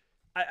 like,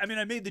 I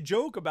made the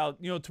joke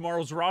about,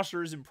 tomorrow's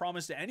roster isn't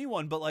promised to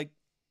anyone, but, like,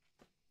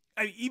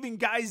 even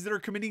guys that are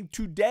committing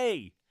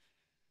today,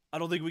 I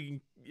don't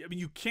think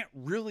you can't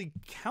really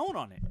count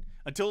on it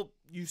until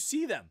you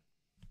see them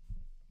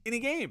in a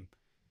game.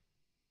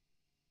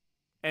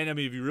 And,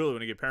 if you really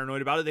want to get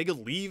paranoid about it, they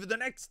could leave the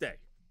next day,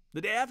 the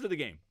day after the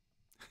game.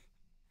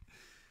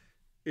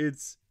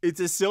 It's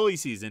a silly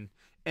season,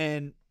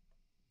 and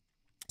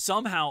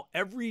somehow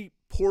every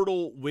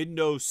portal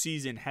window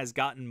season has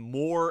gotten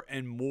more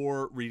and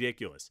more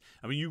ridiculous.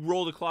 You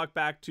roll the clock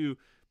back to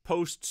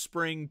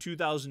post-spring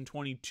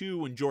 2022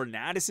 when Jordan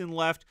Addison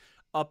left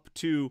up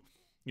to,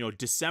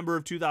 December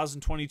of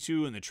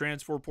 2022 and the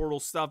transfer portal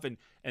stuff, and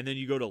then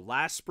you go to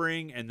last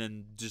spring and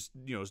then just,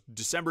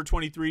 December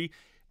 23.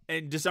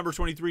 And December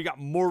 23 got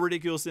more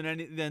ridiculous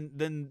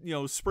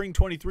than spring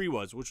 23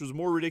 was, which was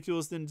more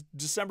ridiculous than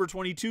December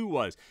 22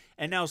 was.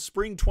 And now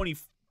spring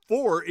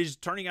 24 is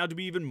turning out to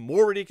be even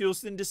more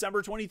ridiculous than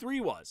December 23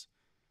 was.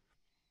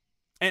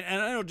 And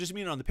I don't just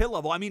mean on the Pitt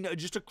level. I mean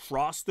just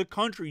across the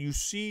country. You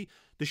see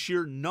the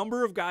sheer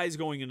number of guys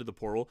going into the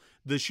portal,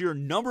 the sheer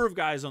number of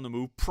guys on the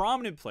move,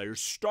 prominent players,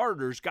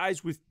 starters,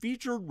 guys with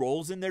featured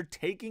roles, and they're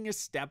taking a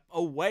step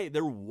away.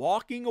 They're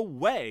walking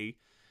away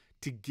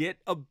to get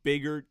a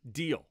bigger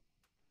deal.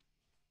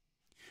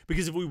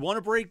 Because if we want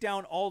to break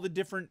down all the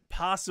different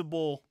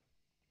possible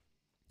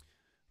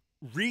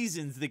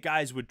reasons that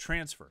guys would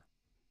transfer,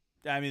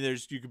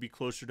 you could be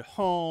closer to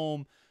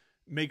home,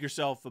 make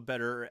yourself a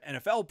better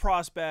NFL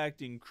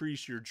prospect,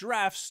 increase your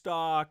draft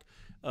stock,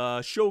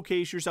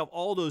 showcase yourself,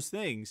 all those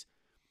things.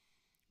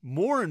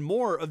 More and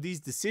more of these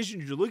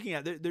decisions you're looking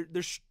at,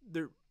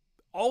 they're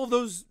all of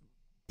those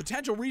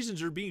potential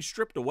reasons are being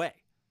stripped away.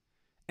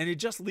 And it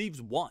just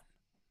leaves one.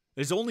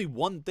 There's only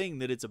one thing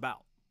that it's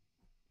about.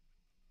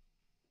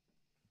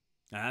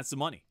 And that's the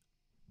money.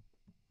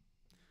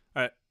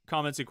 All right,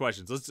 comments and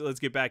questions. Let's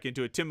get back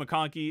into it. Tim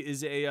McConkey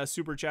is a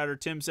super chatter.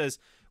 Tim says,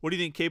 what do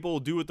you think Capel will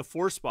do with the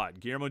 4 spot?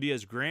 Guillermo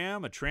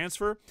Diaz-Graham, a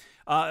transfer?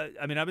 I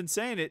mean, I've been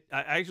saying it.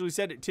 I actually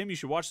said it. Tim, you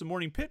should watch the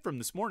morning Pitt from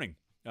this morning.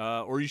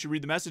 Or you should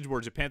read the message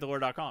boards at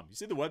Panther-Lair.com. You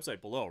see the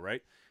website below,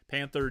 right?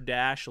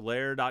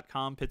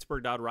 Panther-Lair.com,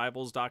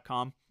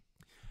 Pittsburgh.rivals.com.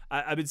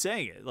 I've been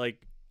saying it.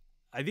 Like,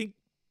 I think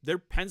they're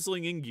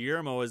penciling in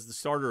Guillermo as the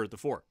starter at the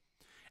 4.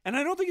 And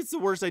I don't think it's the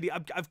worst idea.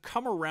 I've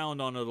come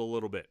around on it a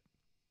little bit.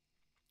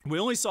 We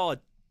only saw a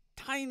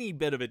tiny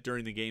bit of it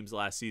during the games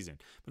last season.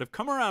 But I've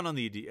come around on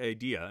the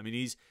idea. I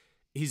mean,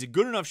 he's a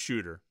good enough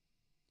shooter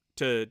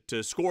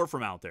to score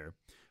from out there.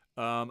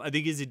 I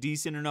think he's a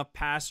decent enough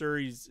passer.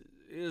 He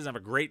doesn't have a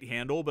great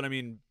handle, but I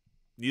mean,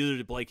 neither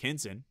did Blake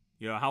Hinson.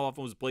 You know, how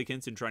often was Blake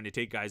Hinson trying to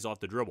take guys off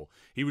the dribble?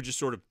 He would just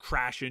sort of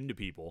crash into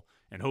people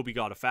and hope he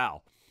got a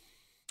foul.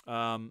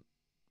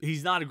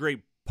 He's not a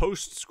great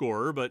post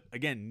scorer, but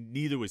again,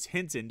 neither was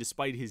Hinson.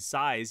 Despite his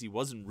size, he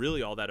wasn't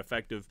really all that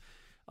effective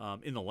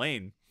in the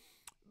lane.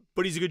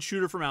 But he's a good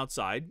shooter from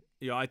outside.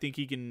 You know, I think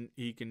he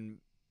can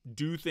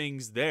do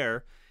things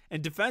there.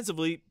 And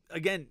defensively,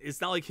 again,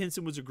 it's not like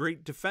Hinson was a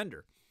great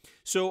defender.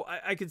 So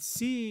I could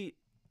see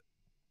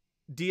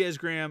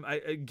Diaz-Graham,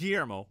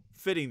 Guillermo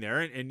fitting there,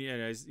 and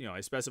as you know,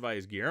 I specify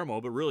as Guillermo,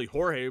 but really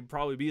Jorge would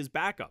probably be his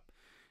backup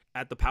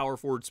at the power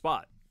forward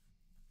spot.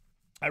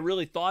 I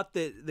really thought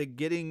that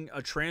getting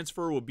a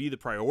transfer would be the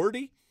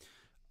priority,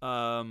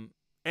 and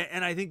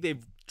I think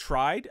they've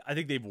tried. I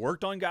think they've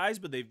worked on guys,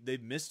 but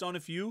they've missed on a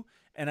few,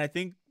 and I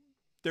think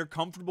they're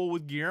comfortable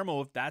with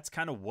Guillermo if that's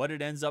kind of what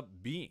it ends up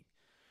being.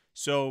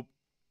 So,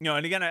 you know,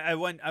 and again, I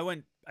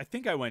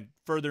think I went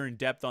further in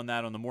depth on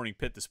that on the morning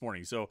Pit this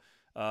morning. So,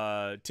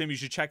 Tim, you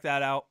should check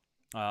that out.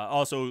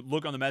 Also,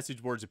 look on the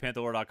message boards at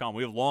Panther-Lair.com.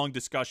 We have long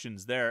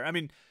discussions there. I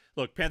mean,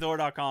 look,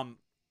 Panther-Lair.com,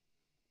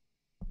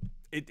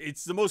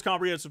 it's the most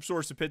comprehensive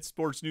source of Pitt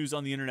sports news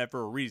on the internet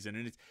for a reason.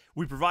 And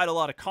we provide a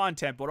lot of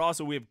content, but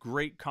also we have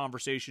great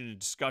conversation and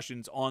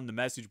discussions on the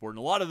message board. And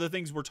a lot of the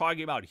things we're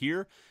talking about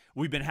here,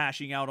 we've been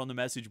hashing out on the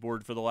message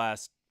board for the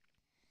last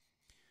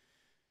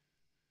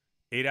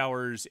 8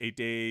 hours, 8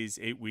 days,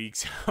 8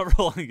 weeks, however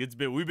long it's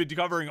been. We've been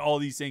covering all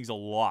these things a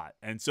lot.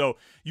 And so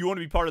you want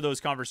to be part of those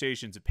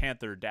conversations at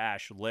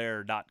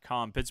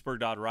Panther-Lair.com,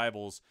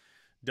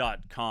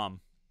 Pittsburgh.rivals.com.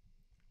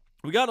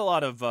 We got a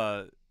lot of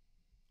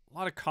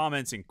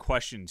comments and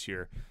questions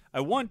here. I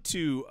want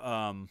to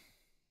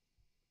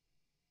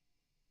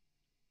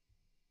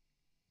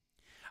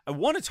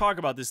talk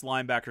about this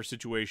linebacker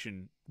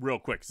situation real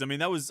quick. 'Cause, I mean,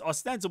 that was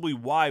ostensibly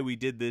why we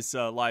did this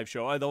live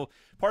show. Although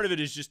part of it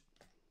is just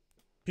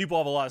people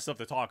have a lot of stuff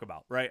to talk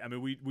about, right? I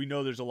mean, we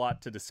know there's a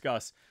lot to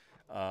discuss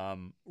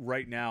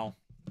right now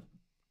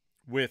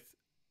with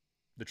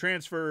the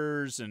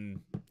transfers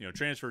and, you know,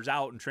 transfers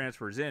out and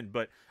transfers in.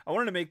 But I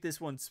wanted to make this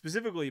one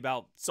specifically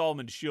about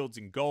Solomon DeShields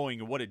and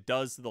going and what it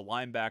does to the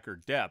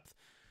linebacker depth.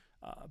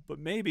 But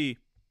maybe,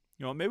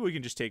 you know, maybe we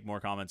can just take more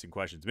comments and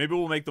questions. Maybe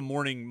we'll make the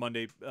morning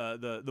Monday,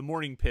 the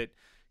morning Pit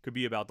could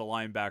be about the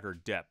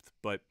linebacker depth.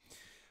 But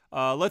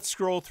let's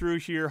scroll through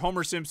here.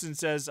 Homer Simpson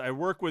says, I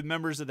work with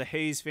members of the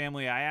Hayes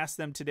family. I asked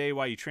them today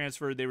why you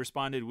transferred. They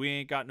responded, we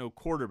ain't got no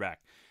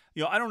quarterback.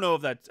 You know, I don't know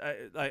if that's,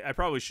 I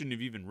probably shouldn't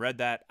have even read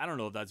that. I don't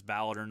know if that's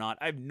valid or not.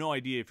 I have no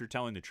idea if you're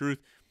telling the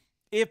truth.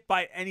 If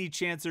by any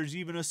chance there's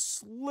even a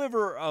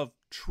sliver of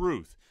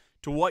truth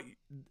to what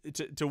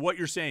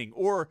you're saying,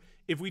 or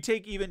if we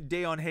take even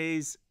Dayon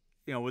Hayes,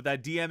 you know, with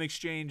that DM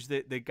exchange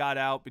that got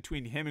out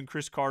between him and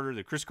Chris Carter,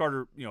 that Chris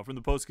Carter, you know, from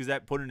the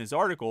Post-Gazette put in his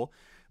article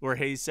where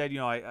Hayes said,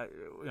 I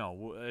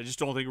just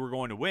don't think we're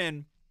going to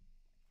win.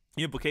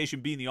 The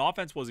implication being the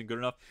offense wasn't good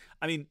enough.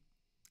 I mean,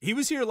 he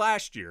was here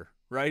last year,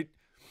 right?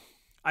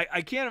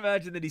 I can't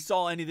imagine that he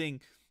saw anything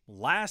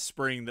last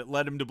spring that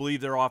led him to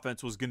believe their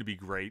offense was going to be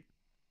great.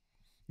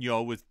 You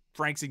know, with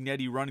Frank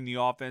Cignetti running the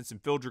offense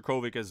and Phil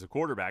Dracovic as the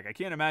quarterback. I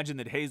can't imagine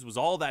that Hayes was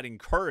all that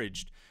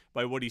encouraged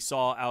by what he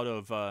saw out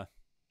of Phil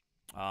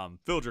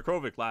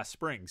Dracovic last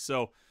spring.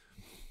 So,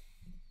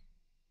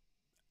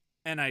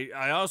 and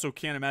I also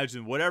can't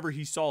imagine whatever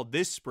he saw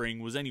this spring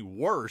was any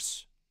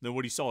worse than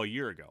what he saw a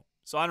year ago.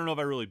 So I don't know if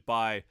I really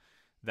buy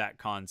that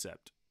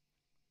concept.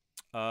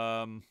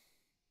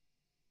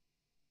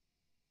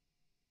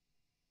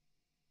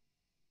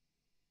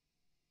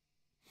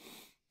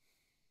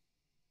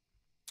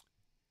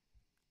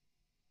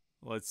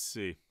 Let's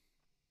see.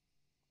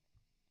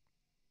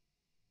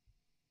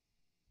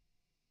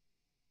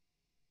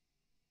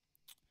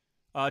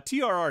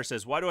 TRR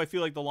says, why do I feel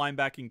like the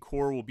linebacking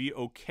core will be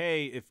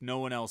okay if no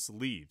one else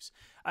leaves?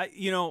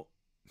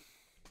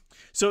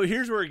 So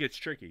here's where it gets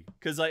tricky,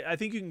 because I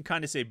think you can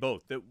kind of say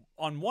both. That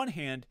on one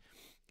hand,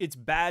 it's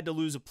bad to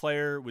lose a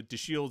player with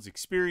DeShields'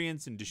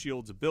 experience and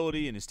DeShields'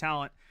 ability and his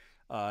talent,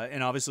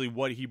 and obviously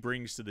what he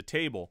brings to the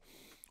table.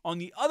 On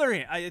the other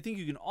hand, I think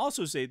you can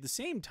also say at the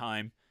same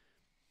time,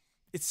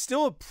 it's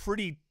still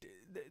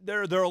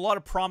there are a lot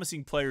of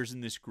promising players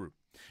in this group.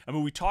 I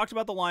mean, we talked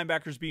about the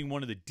linebackers being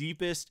one of the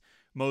deepest,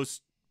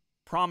 most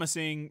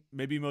promising,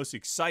 maybe most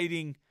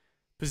exciting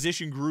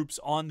position groups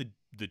on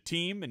the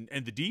team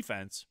and the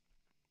defense.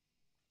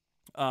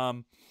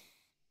 And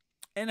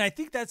I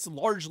think that's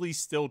largely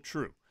still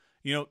true.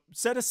 You know,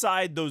 set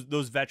aside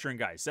those veteran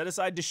guys. Set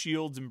aside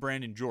DeShields and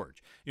Brandon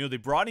George. You know, they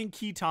brought in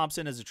Key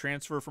Thompson as a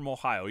transfer from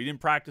Ohio. He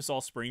didn't practice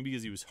all spring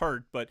because he was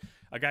hurt, but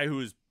a guy who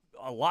has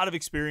a lot of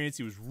experience.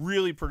 He was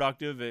really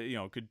productive. You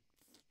know, could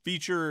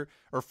feature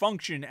or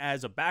function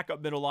as a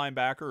backup middle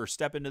linebacker or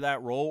step into that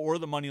role, or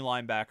the money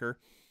linebacker.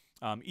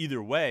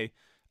 Either way,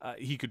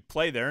 he could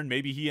play there, and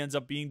maybe he ends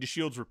up being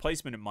DeShields'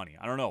 replacement at money.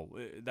 I don't know.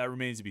 That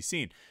remains to be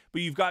seen.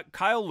 But you've got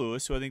Kyle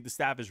Lewis, who I think the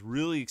staff is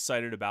really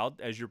excited about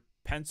as your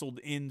penciled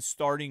in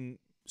starting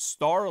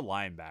star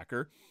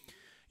linebacker.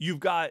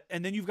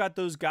 And then you've got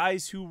those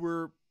guys who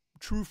were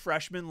true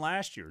freshmen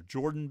last year,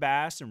 Jordan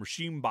Bass and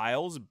Rasheem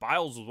Biles.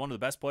 Biles was one of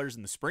the best players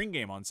in the spring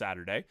game on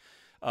Saturday.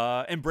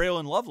 And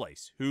Braylon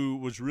Lovelace, who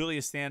was really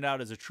a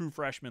standout as a true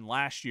freshman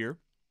last year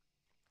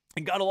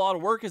and got a lot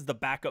of work as the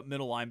backup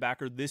middle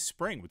linebacker this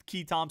spring. With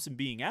Key Thompson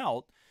being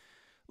out,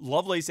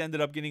 Lovelace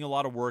ended up getting a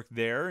lot of work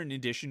there in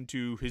addition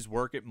to his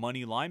work at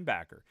money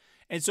linebacker.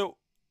 And so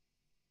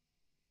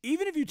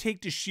even if you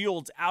take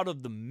DeShields out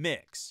of the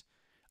mix,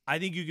 I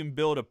think you can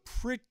build a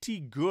pretty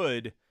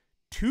good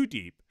two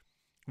deep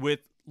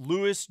with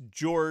Lewis,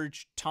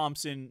 George,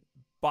 Thompson,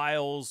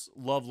 Biles,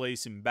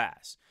 Lovelace, and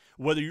Bass.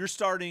 Whether you're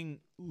starting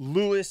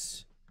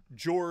Lewis,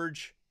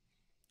 George,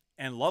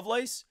 and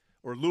Lovelace,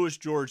 or Lewis,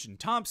 George, and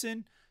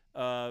Thompson,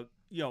 and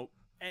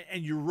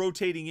you're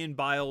rotating in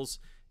Biles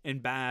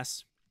and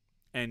Bass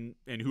and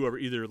whoever,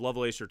 either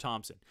Lovelace or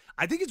Thompson.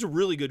 I think it's a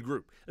really good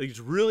group. I think it's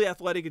really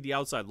athletic at the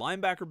outside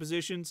linebacker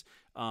positions.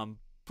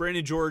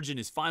 Brandon George, in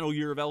his final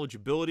year of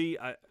eligibility,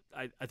 I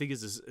think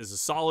is a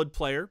solid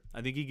player.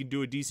 I think he can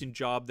do a decent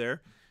job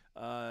there.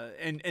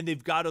 And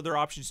they've got other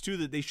options too,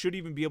 that they should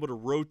even be able to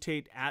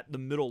rotate at the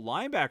middle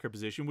linebacker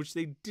position, which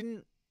they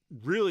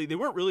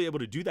weren't really able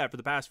to do that for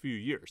the past few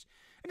years.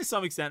 And to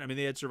some extent, I mean,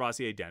 they had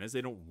Servassier Dennis.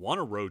 They don't want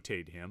to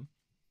rotate him.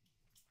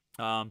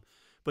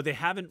 But they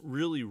haven't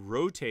really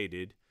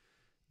rotated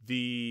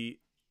the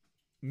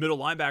middle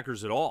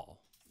linebackers at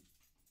all.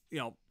 You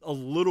know, a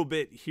little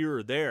bit here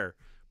or there,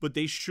 but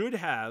they should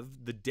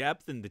have the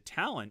depth and the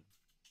talent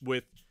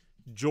with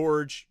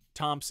George,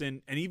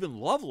 Thompson, and even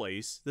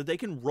Lovelace that they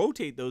can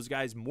rotate those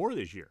guys more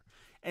this year.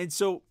 And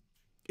so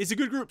it's a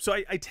good group. So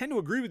I tend to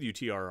agree with you,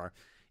 TRR.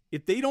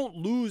 If they don't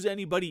lose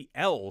anybody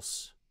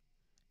else,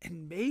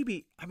 and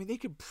maybe, I mean, they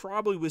could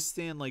probably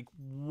withstand like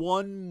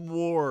one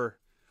more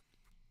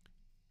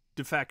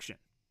defection,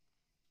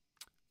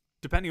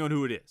 depending on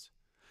who it is.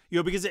 You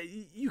know, because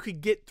you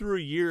could get through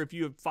a year if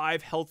you have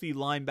 5 healthy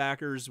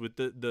linebackers with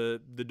the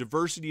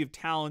diversity of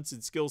talents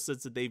and skill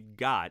sets that they've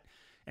got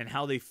and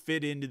how they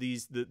fit into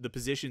the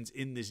positions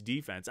in this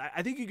defense.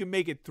 I think you can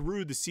make it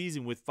through the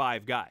season with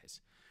 5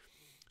 guys.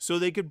 So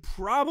they could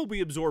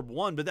probably absorb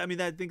one, but I mean,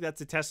 I think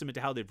that's a testament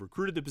to how they've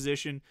recruited the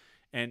position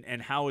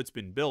and how it's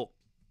been built.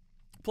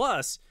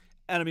 Plus,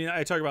 and I mean,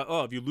 I talk about,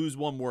 if you lose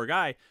one more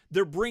guy,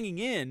 they're bringing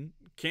in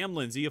Cam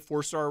Lindsey, a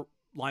 4-star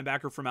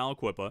linebacker from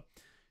Aliquippa,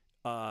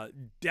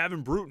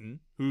 Davin Bruton,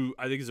 who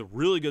I think is a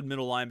really good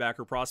middle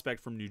linebacker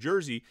prospect from New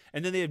Jersey,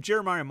 and then they have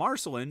Jeremiah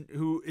Marcelin,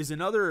 who is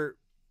another,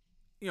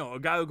 a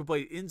guy who could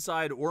play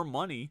inside or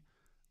money,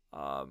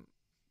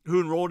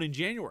 who enrolled in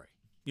January,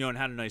 and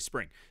had a nice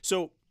spring.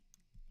 So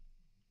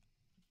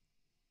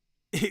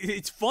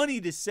it's funny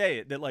to say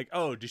it, that like,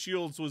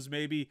 DeShields was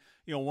maybe,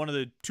 one of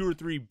the 2 or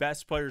 3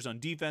 best players on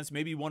defense,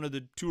 maybe one of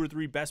the 2 or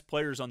 3 best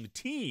players on the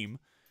team.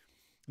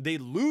 They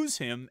lose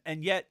him,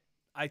 and yet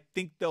I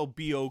think they'll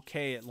be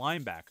okay at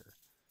linebacker.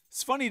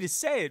 It's funny to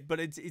say it, but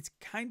it's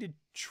kind of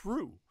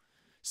true.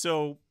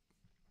 So,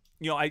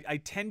 I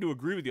tend to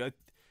agree with you.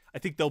 I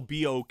think they'll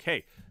be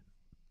okay.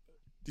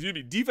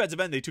 Defensive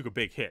end, they took a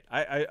big hit.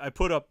 I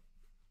put up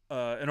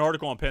an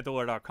article on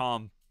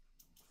Panther-Lair.com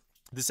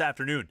this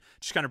afternoon,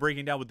 just kind of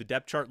breaking down what the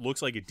depth chart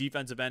looks like at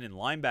defensive end and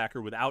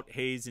linebacker without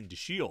Hayes and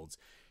DeShields.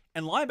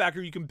 And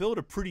linebacker, you can build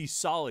a pretty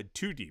solid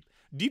 2 deep.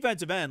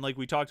 Defensive end, like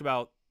we talked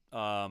about,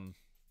 I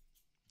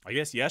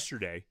guess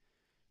yesterday,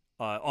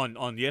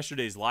 on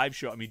yesterday's live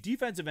show. I mean,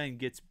 defensive end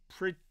gets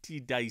pretty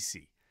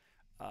dicey.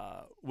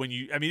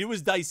 It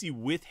was dicey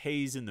with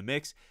Hayes in the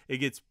mix. It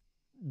gets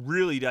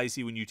really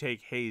dicey when you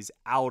take Hayes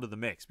out of the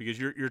mix, because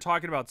you're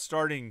talking about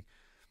starting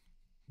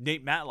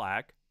Nate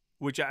Matlack,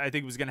 which I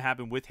think was going to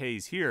happen with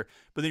Hayes here.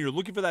 But then you're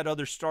looking for that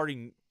other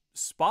starting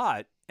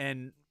spot.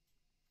 And,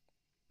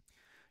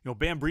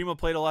 Bam Brima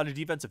played a lot of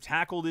defensive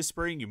tackle this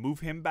spring. You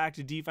move him back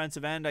to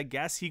defensive end. I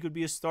guess he could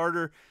be a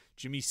starter.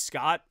 Jimmy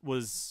Scott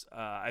was,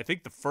 I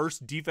think, the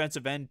first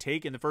defensive end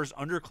taken, the first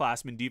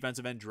underclassman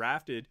defensive end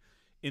drafted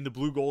in the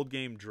Blue Gold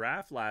Game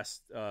draft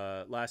last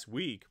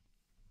week.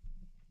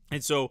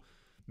 And so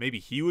maybe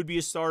he would be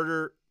a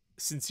starter.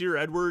 Sincere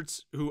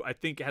Edwards, who I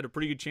think had a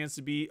pretty good chance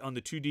to be on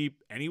the 2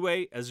 deep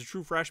anyway as a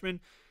true freshman,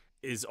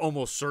 is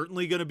almost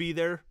certainly going to be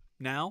there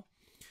now.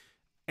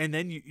 And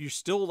then you're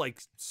still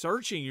like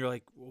searching. You're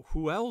like, well,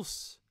 who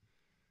else?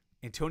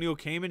 Antonio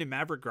Cayman and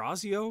Maverick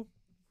Grazio?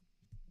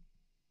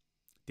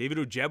 David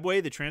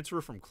Ojebwe, the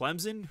transfer from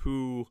Clemson,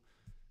 who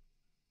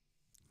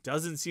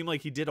doesn't seem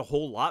like he did a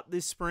whole lot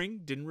this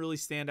spring. Didn't really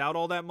stand out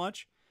all that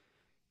much.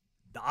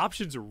 The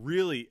options are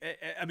really,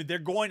 I mean, they're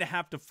going to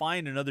have to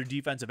find another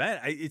defensive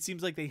end. It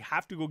seems like they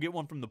have to go get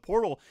one from the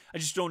portal. I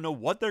just don't know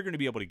what they're going to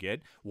be able to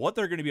get, what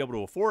they're going to be able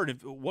to afford, and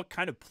what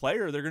kind of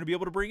player they're going to be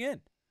able to bring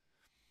in.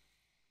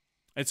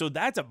 And so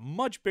that's a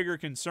much bigger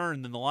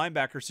concern than the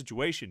linebacker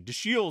situation.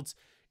 DeShields,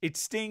 it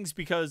stings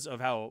because of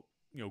how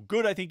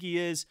good I think he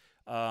is,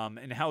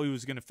 and how he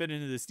was going to fit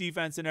into this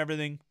defense and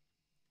everything.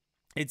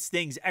 It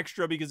stings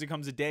extra because it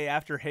comes a day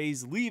after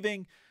Hayes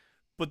leaving,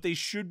 but they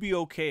should be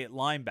okay at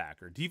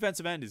linebacker.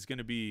 Defensive end is going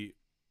to be,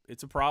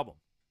 it's a problem.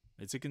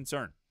 It's a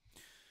concern.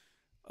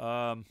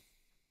 Let's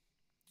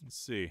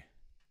see.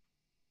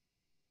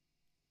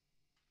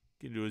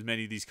 Get into as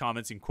many of these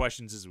comments and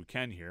questions as we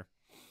can here.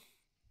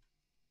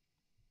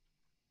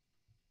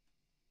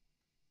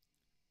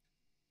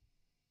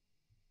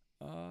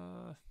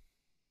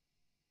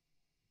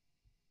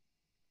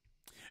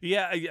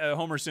 Yeah,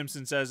 Homer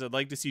Simpson says, I'd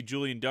like to see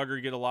Julian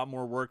Duggar get a lot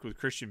more work with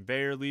Christian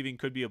Veer. Leaving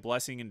could be a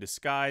blessing in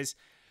disguise.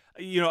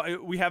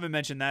 We haven't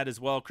mentioned that as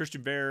well.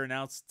 Christian Veer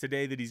announced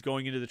today that he's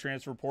going into the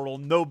transfer portal.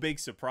 No big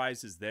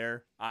surprises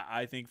there.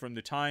 I think from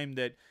the time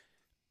that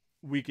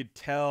we could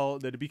tell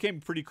that it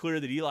became pretty clear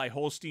that Eli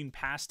Holstein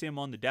passed him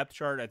on the depth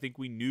chart, I think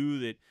we knew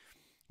that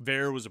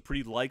Veer was a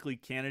pretty likely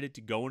candidate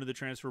to go into the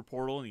transfer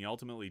portal, and he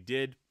ultimately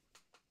did.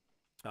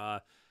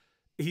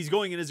 He's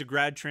going in as a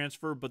grad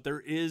transfer, but there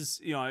is,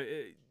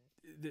 they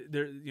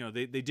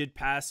did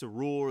pass a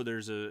rule, or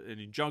there's an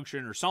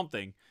injunction or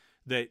something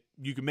that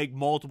you can make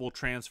multiple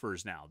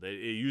transfers now. That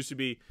it used to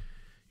be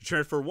you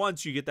transfer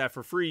once, you get that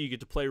for free, you get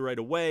to play right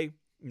away.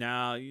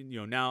 Now,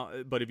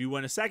 but if you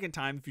went a second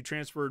time, if you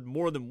transferred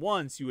more than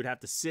once, you would have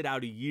to sit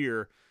out a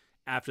year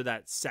after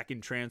that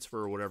second transfer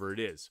or whatever it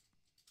is.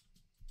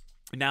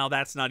 Now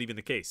that's not even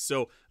the case.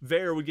 So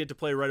Veer would get to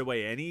play right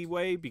away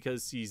anyway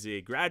because he's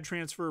a grad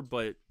transfer,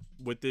 but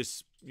with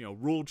this,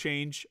 rule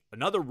change,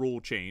 another rule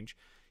change,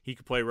 he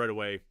could play right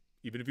away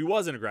even if he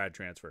wasn't a grad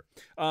transfer.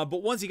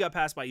 But once he got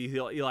passed by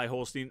Eli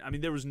Holstein, I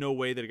mean, there was no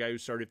way that a guy who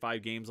started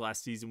 5 games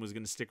last season was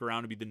going to stick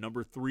around and be the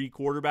number 3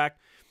 quarterback,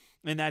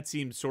 and that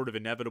seemed sort of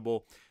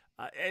inevitable.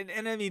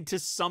 And I mean, to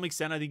some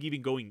extent, I think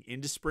even going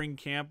into spring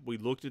camp, we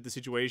looked at the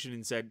situation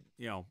and said,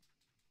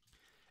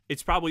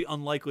 it's probably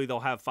unlikely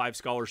they'll have 5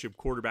 scholarship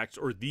quarterbacks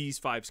or these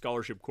 5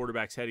 scholarship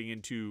quarterbacks heading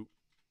into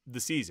the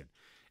season.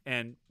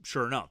 And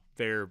sure enough,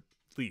 Veer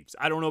leaves.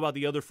 I don't know about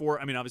the other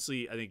 4. I mean,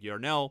 obviously, I think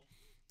Yarnell,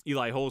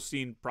 Eli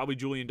Holstein, probably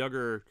Julian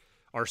Duggar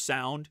are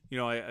sound.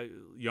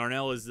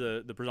 Yarnell is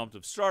the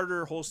presumptive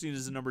starter. Holstein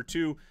is the number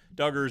 2.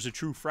 Duggar is a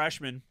true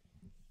freshman.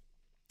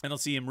 I don't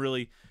see him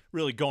really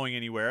going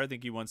anywhere. I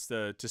think he wants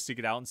to stick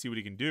it out and see what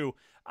he can do.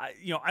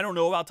 I don't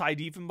know about Ty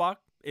Diefenbach.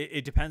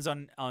 It depends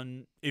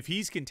on if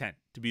he's content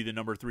to be the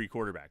number 3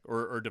 quarterback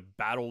or to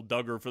battle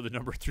Duggar for the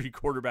number 3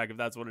 quarterback, if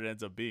that's what it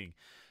ends up being.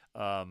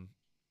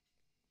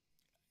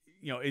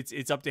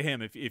 It's up to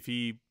him if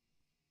he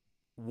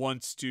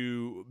wants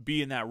to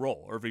be in that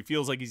role, or if he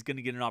feels like he's going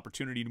to get an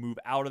opportunity to move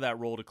out of that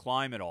role to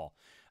climb at all.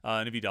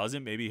 And if he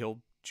doesn't, maybe he'll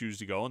choose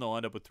to go, and they'll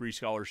end up with 3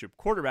 scholarship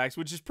quarterbacks,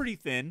 which is pretty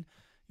thin.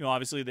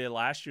 Obviously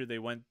last year they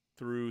went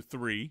through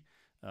 3.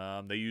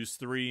 They used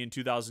 3 in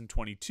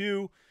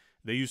 2022.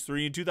 They used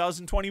 3 in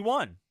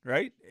 2021,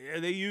 right?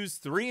 They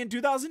used 3 in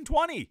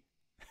 2020.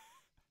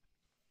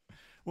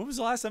 When was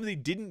the last time they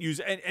didn't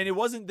use? And it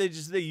wasn't they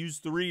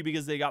used 3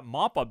 because they got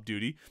mop-up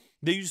duty.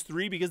 They used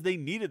 3 because they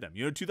needed them.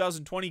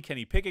 2020,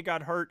 Kenny Pickett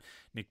got hurt.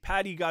 Nick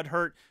Patty got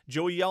hurt.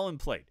 Joey Yellen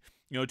played.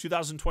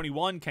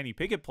 2021, Kenny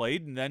Pickett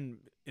played. And then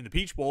in the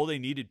Peach Bowl, they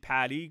needed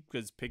Patty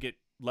because Pickett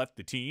left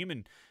the team.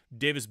 And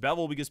Davis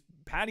Bevel because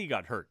Patty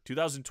got hurt.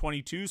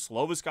 2022,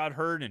 Slovis got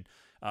hurt. And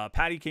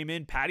Patty came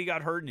in, Patty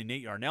got hurt, and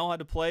Nate Yarnell had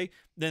to play.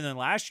 Then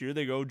last year,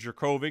 they go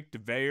Jerkovic to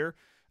Veer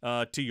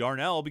to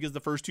Yarnell because the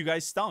first 2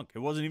 guys stunk. It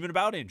wasn't even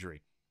about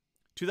injury.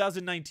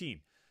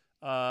 2019,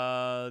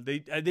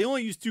 they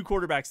only used 2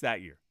 quarterbacks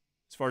that year,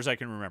 as far as I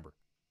can remember.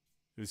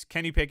 It was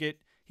Kenny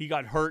Pickett. He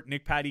got hurt.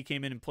 Nick Patty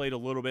came in and played a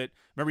little bit.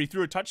 Remember, he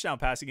threw a touchdown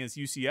pass against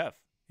UCF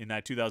in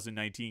that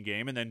 2019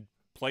 game and then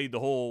played the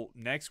whole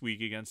next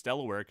week against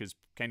Delaware because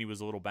Kenny was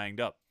a little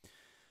banged up.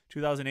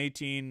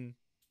 2018...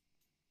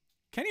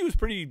 Kenny was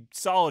pretty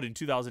solid in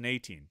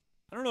 2018.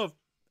 I don't know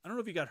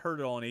if he got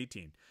hurt at all in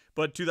 18.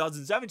 But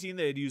 2017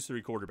 they had used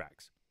 3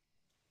 quarterbacks.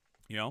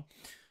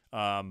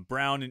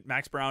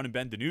 Max Brown and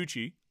Ben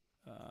DiNucci,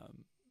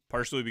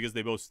 partially because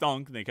they both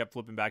stunk and they kept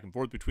flipping back and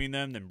forth between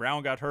them. Then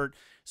Brown got hurt,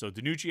 so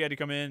DiNucci had to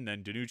come in.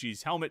 Then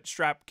DiNucci's helmet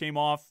came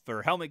off,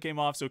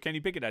 so Kenny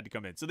Pickett had to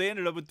come in. So they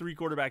ended up with 3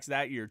 quarterbacks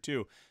that year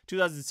too.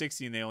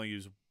 2016 they only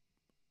used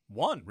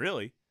 1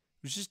 really.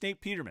 It was just Nate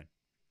Peterman.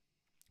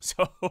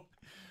 So.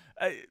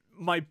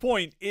 My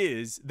point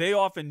is they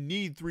often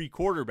need 3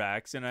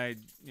 quarterbacks, and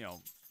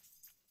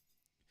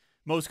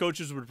Most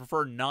coaches would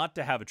prefer not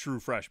to have a true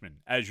freshman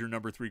as your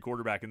number 3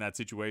 quarterback in that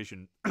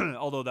situation,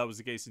 although that was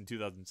the case in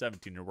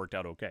 2017. It worked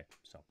out okay.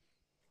 So,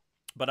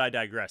 but I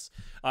digress.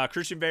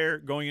 Christian Veer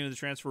going into the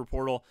transfer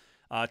portal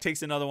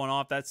takes another one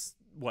off. That's,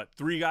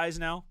 3 guys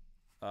now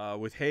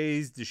with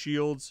Hayes,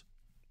 DeShields,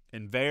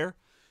 and Veer.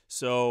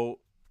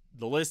 So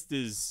the list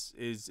is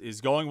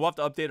going. We'll have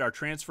to update our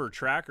transfer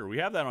tracker. We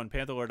have that on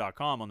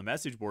Panther-Lair.com, on the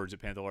message boards at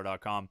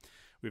Panther-Lair.com.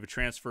 We have a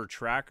transfer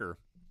tracker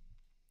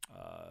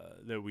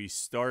that we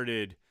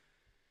started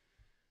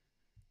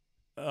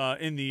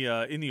in the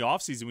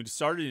offseason. We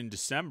started in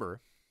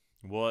December.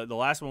 Well, the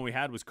last one we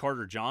had was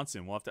Carter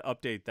Johnson. We'll have to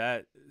update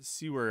that,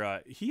 see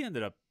where he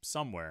ended up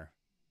somewhere.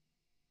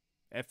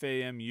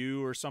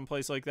 FAMU or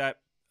someplace like that.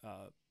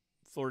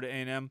 Florida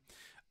A&M.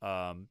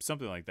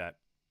 Something like that.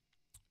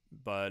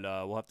 But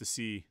we'll have to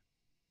see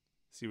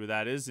where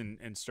that is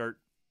and start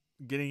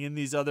getting in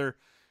these other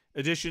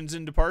additions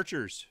and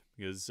departures,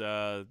 because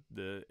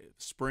the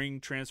spring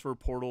transfer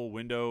portal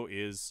window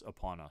is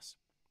upon us.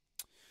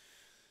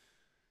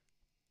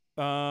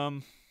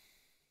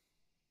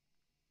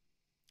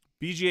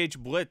 BGH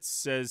Blitz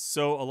says,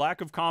 so a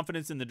lack of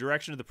confidence in the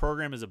direction of the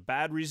program is a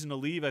bad reason to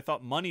leave. I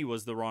thought money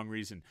was the wrong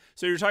reason.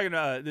 So you're talking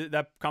about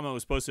that comment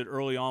was posted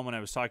early on when I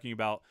was talking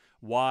about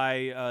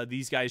why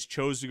these guys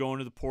chose to go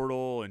into the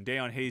portal, and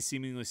Dayon Hayes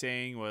seemingly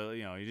saying, well,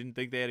 he didn't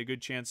think they had a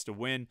good chance to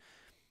win.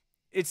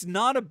 It's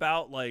not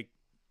about, like,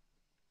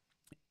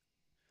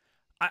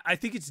 I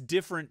think it's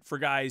different for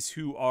guys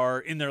who are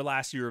in their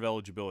last year of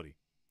eligibility.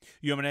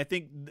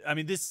 I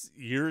mean, this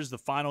year is the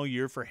final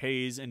year for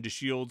Hayes and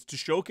DeShields to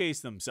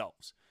showcase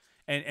themselves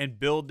and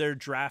build their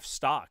draft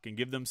stock and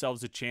give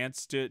themselves a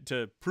chance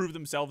to prove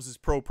themselves as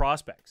pro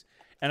prospects.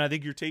 And I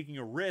think you're taking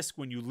a risk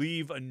when you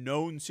leave a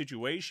known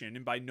situation.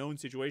 And by known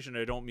situation,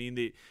 I don't mean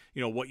that,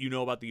 what you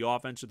know about the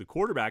offense or the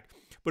quarterback,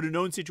 but a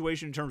known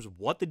situation in terms of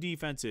what the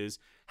defense is,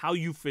 how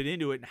you fit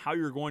into it, and how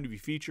you're going to be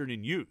featured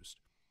and used.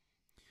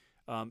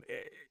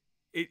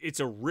 It's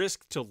a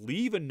risk to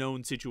leave a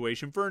known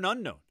situation for an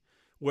unknown,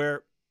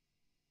 where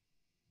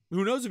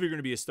who knows if you're going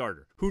to be a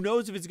starter? Who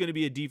knows if it's going to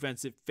be a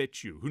defense that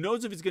fits you? Who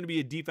knows if it's going to be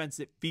a defense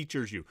that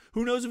features you?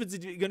 Who knows if it's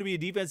going to be a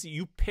defense that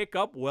you pick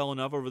up well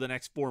enough over the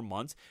next 4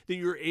 months that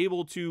you're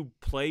able to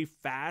play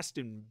fast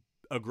and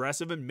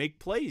aggressive and make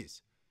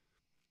plays?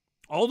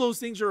 All those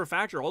things are a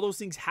factor. All those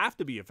things have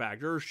to be a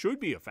factor, or should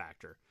be a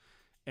factor.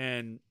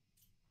 And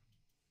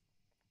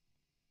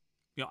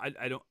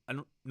I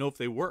don't know if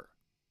they were.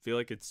 I feel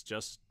like it's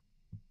just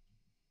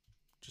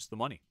the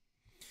money.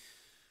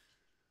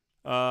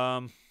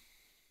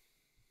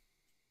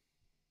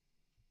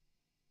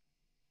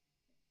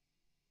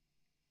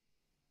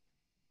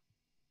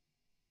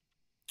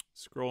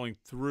 Scrolling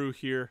through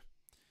here.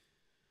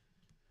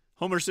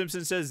 Homer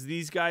Simpson says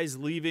these guys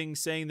leaving,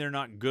 saying they're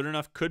not good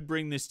enough, could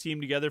bring this team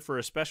together for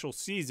a special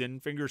season.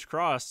 Fingers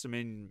crossed. I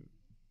mean,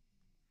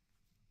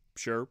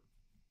 sure.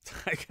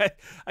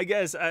 I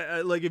guess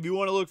like, if you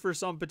want to look for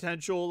some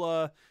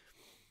potential,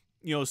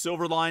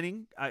 silver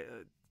lining,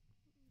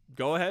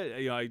 go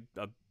ahead.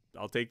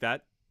 I'll take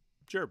that.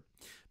 Sure.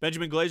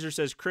 Benjamin Glazer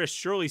says, Chris,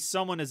 surely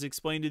someone has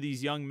explained to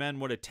these young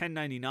men what a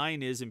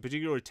 1099 is, in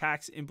particular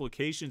tax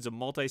implications of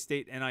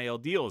multi-state NIL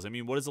deals. I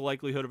mean, what is the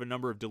likelihood of a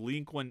number of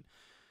delinquent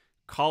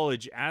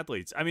college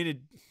athletes? I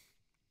mean,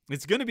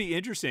 it's going to be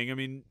interesting. I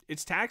mean,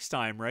 it's tax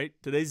time, right?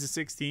 Today's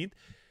the 16th.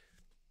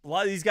 A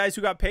lot of these guys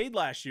who got paid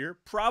last year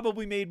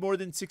probably made more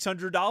than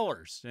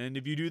 $600. And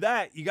if you do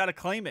that, you got to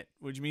claim it,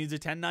 which means a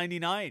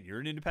 1099. You're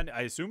an independent.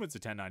 I assume it's a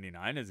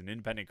 1099 as an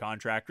independent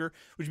contractor,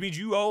 which means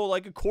you owe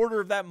like a quarter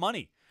of that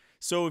money.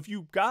 So if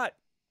you got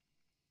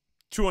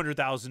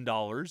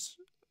 $200,000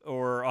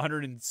 or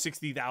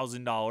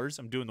 $160,000,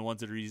 I'm doing the ones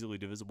that are easily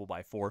divisible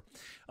by 4.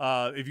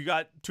 If you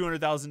got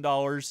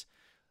 $200,000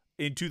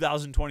 in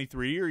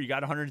 2023, or you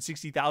got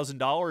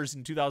 $160,000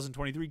 in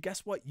 2023,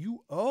 guess what?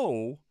 You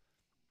owe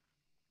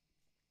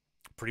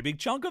pretty big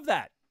chunk of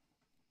that,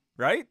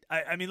 right?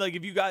 I mean, like,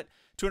 if you got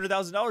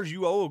 $200,000,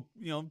 you owe,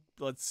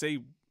 let's say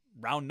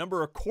round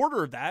number, a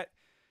quarter of that.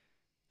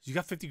 You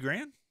got 50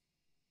 grand.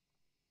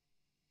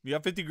 You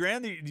got 50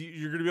 grand that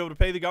you're going to be able to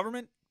pay the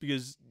government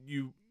because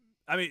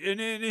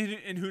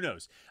and who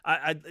knows?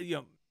 I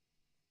think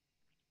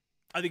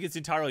it's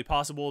entirely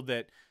possible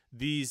that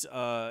these,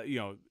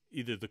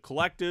 either the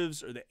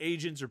collectives or the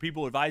agents or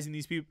people advising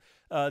these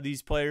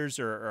players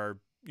are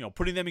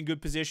putting them in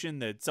good position,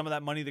 that some of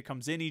that money that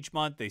comes in each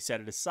month, they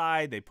set it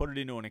aside, they put it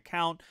into an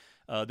account,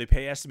 they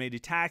pay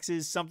estimated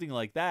taxes, something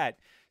like that,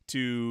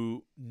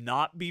 to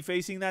not be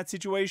facing that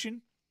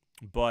situation.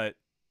 But,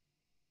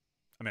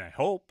 I mean, I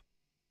hope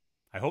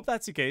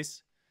that's the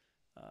case,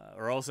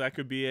 or else that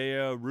could be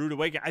a rude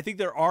awakening. I think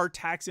there are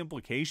tax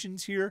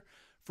implications here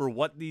for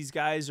what these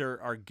guys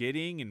are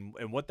getting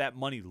and what that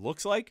money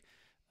looks like.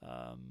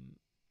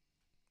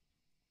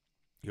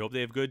 You hope they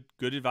have good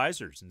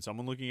advisors and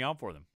someone looking out for them.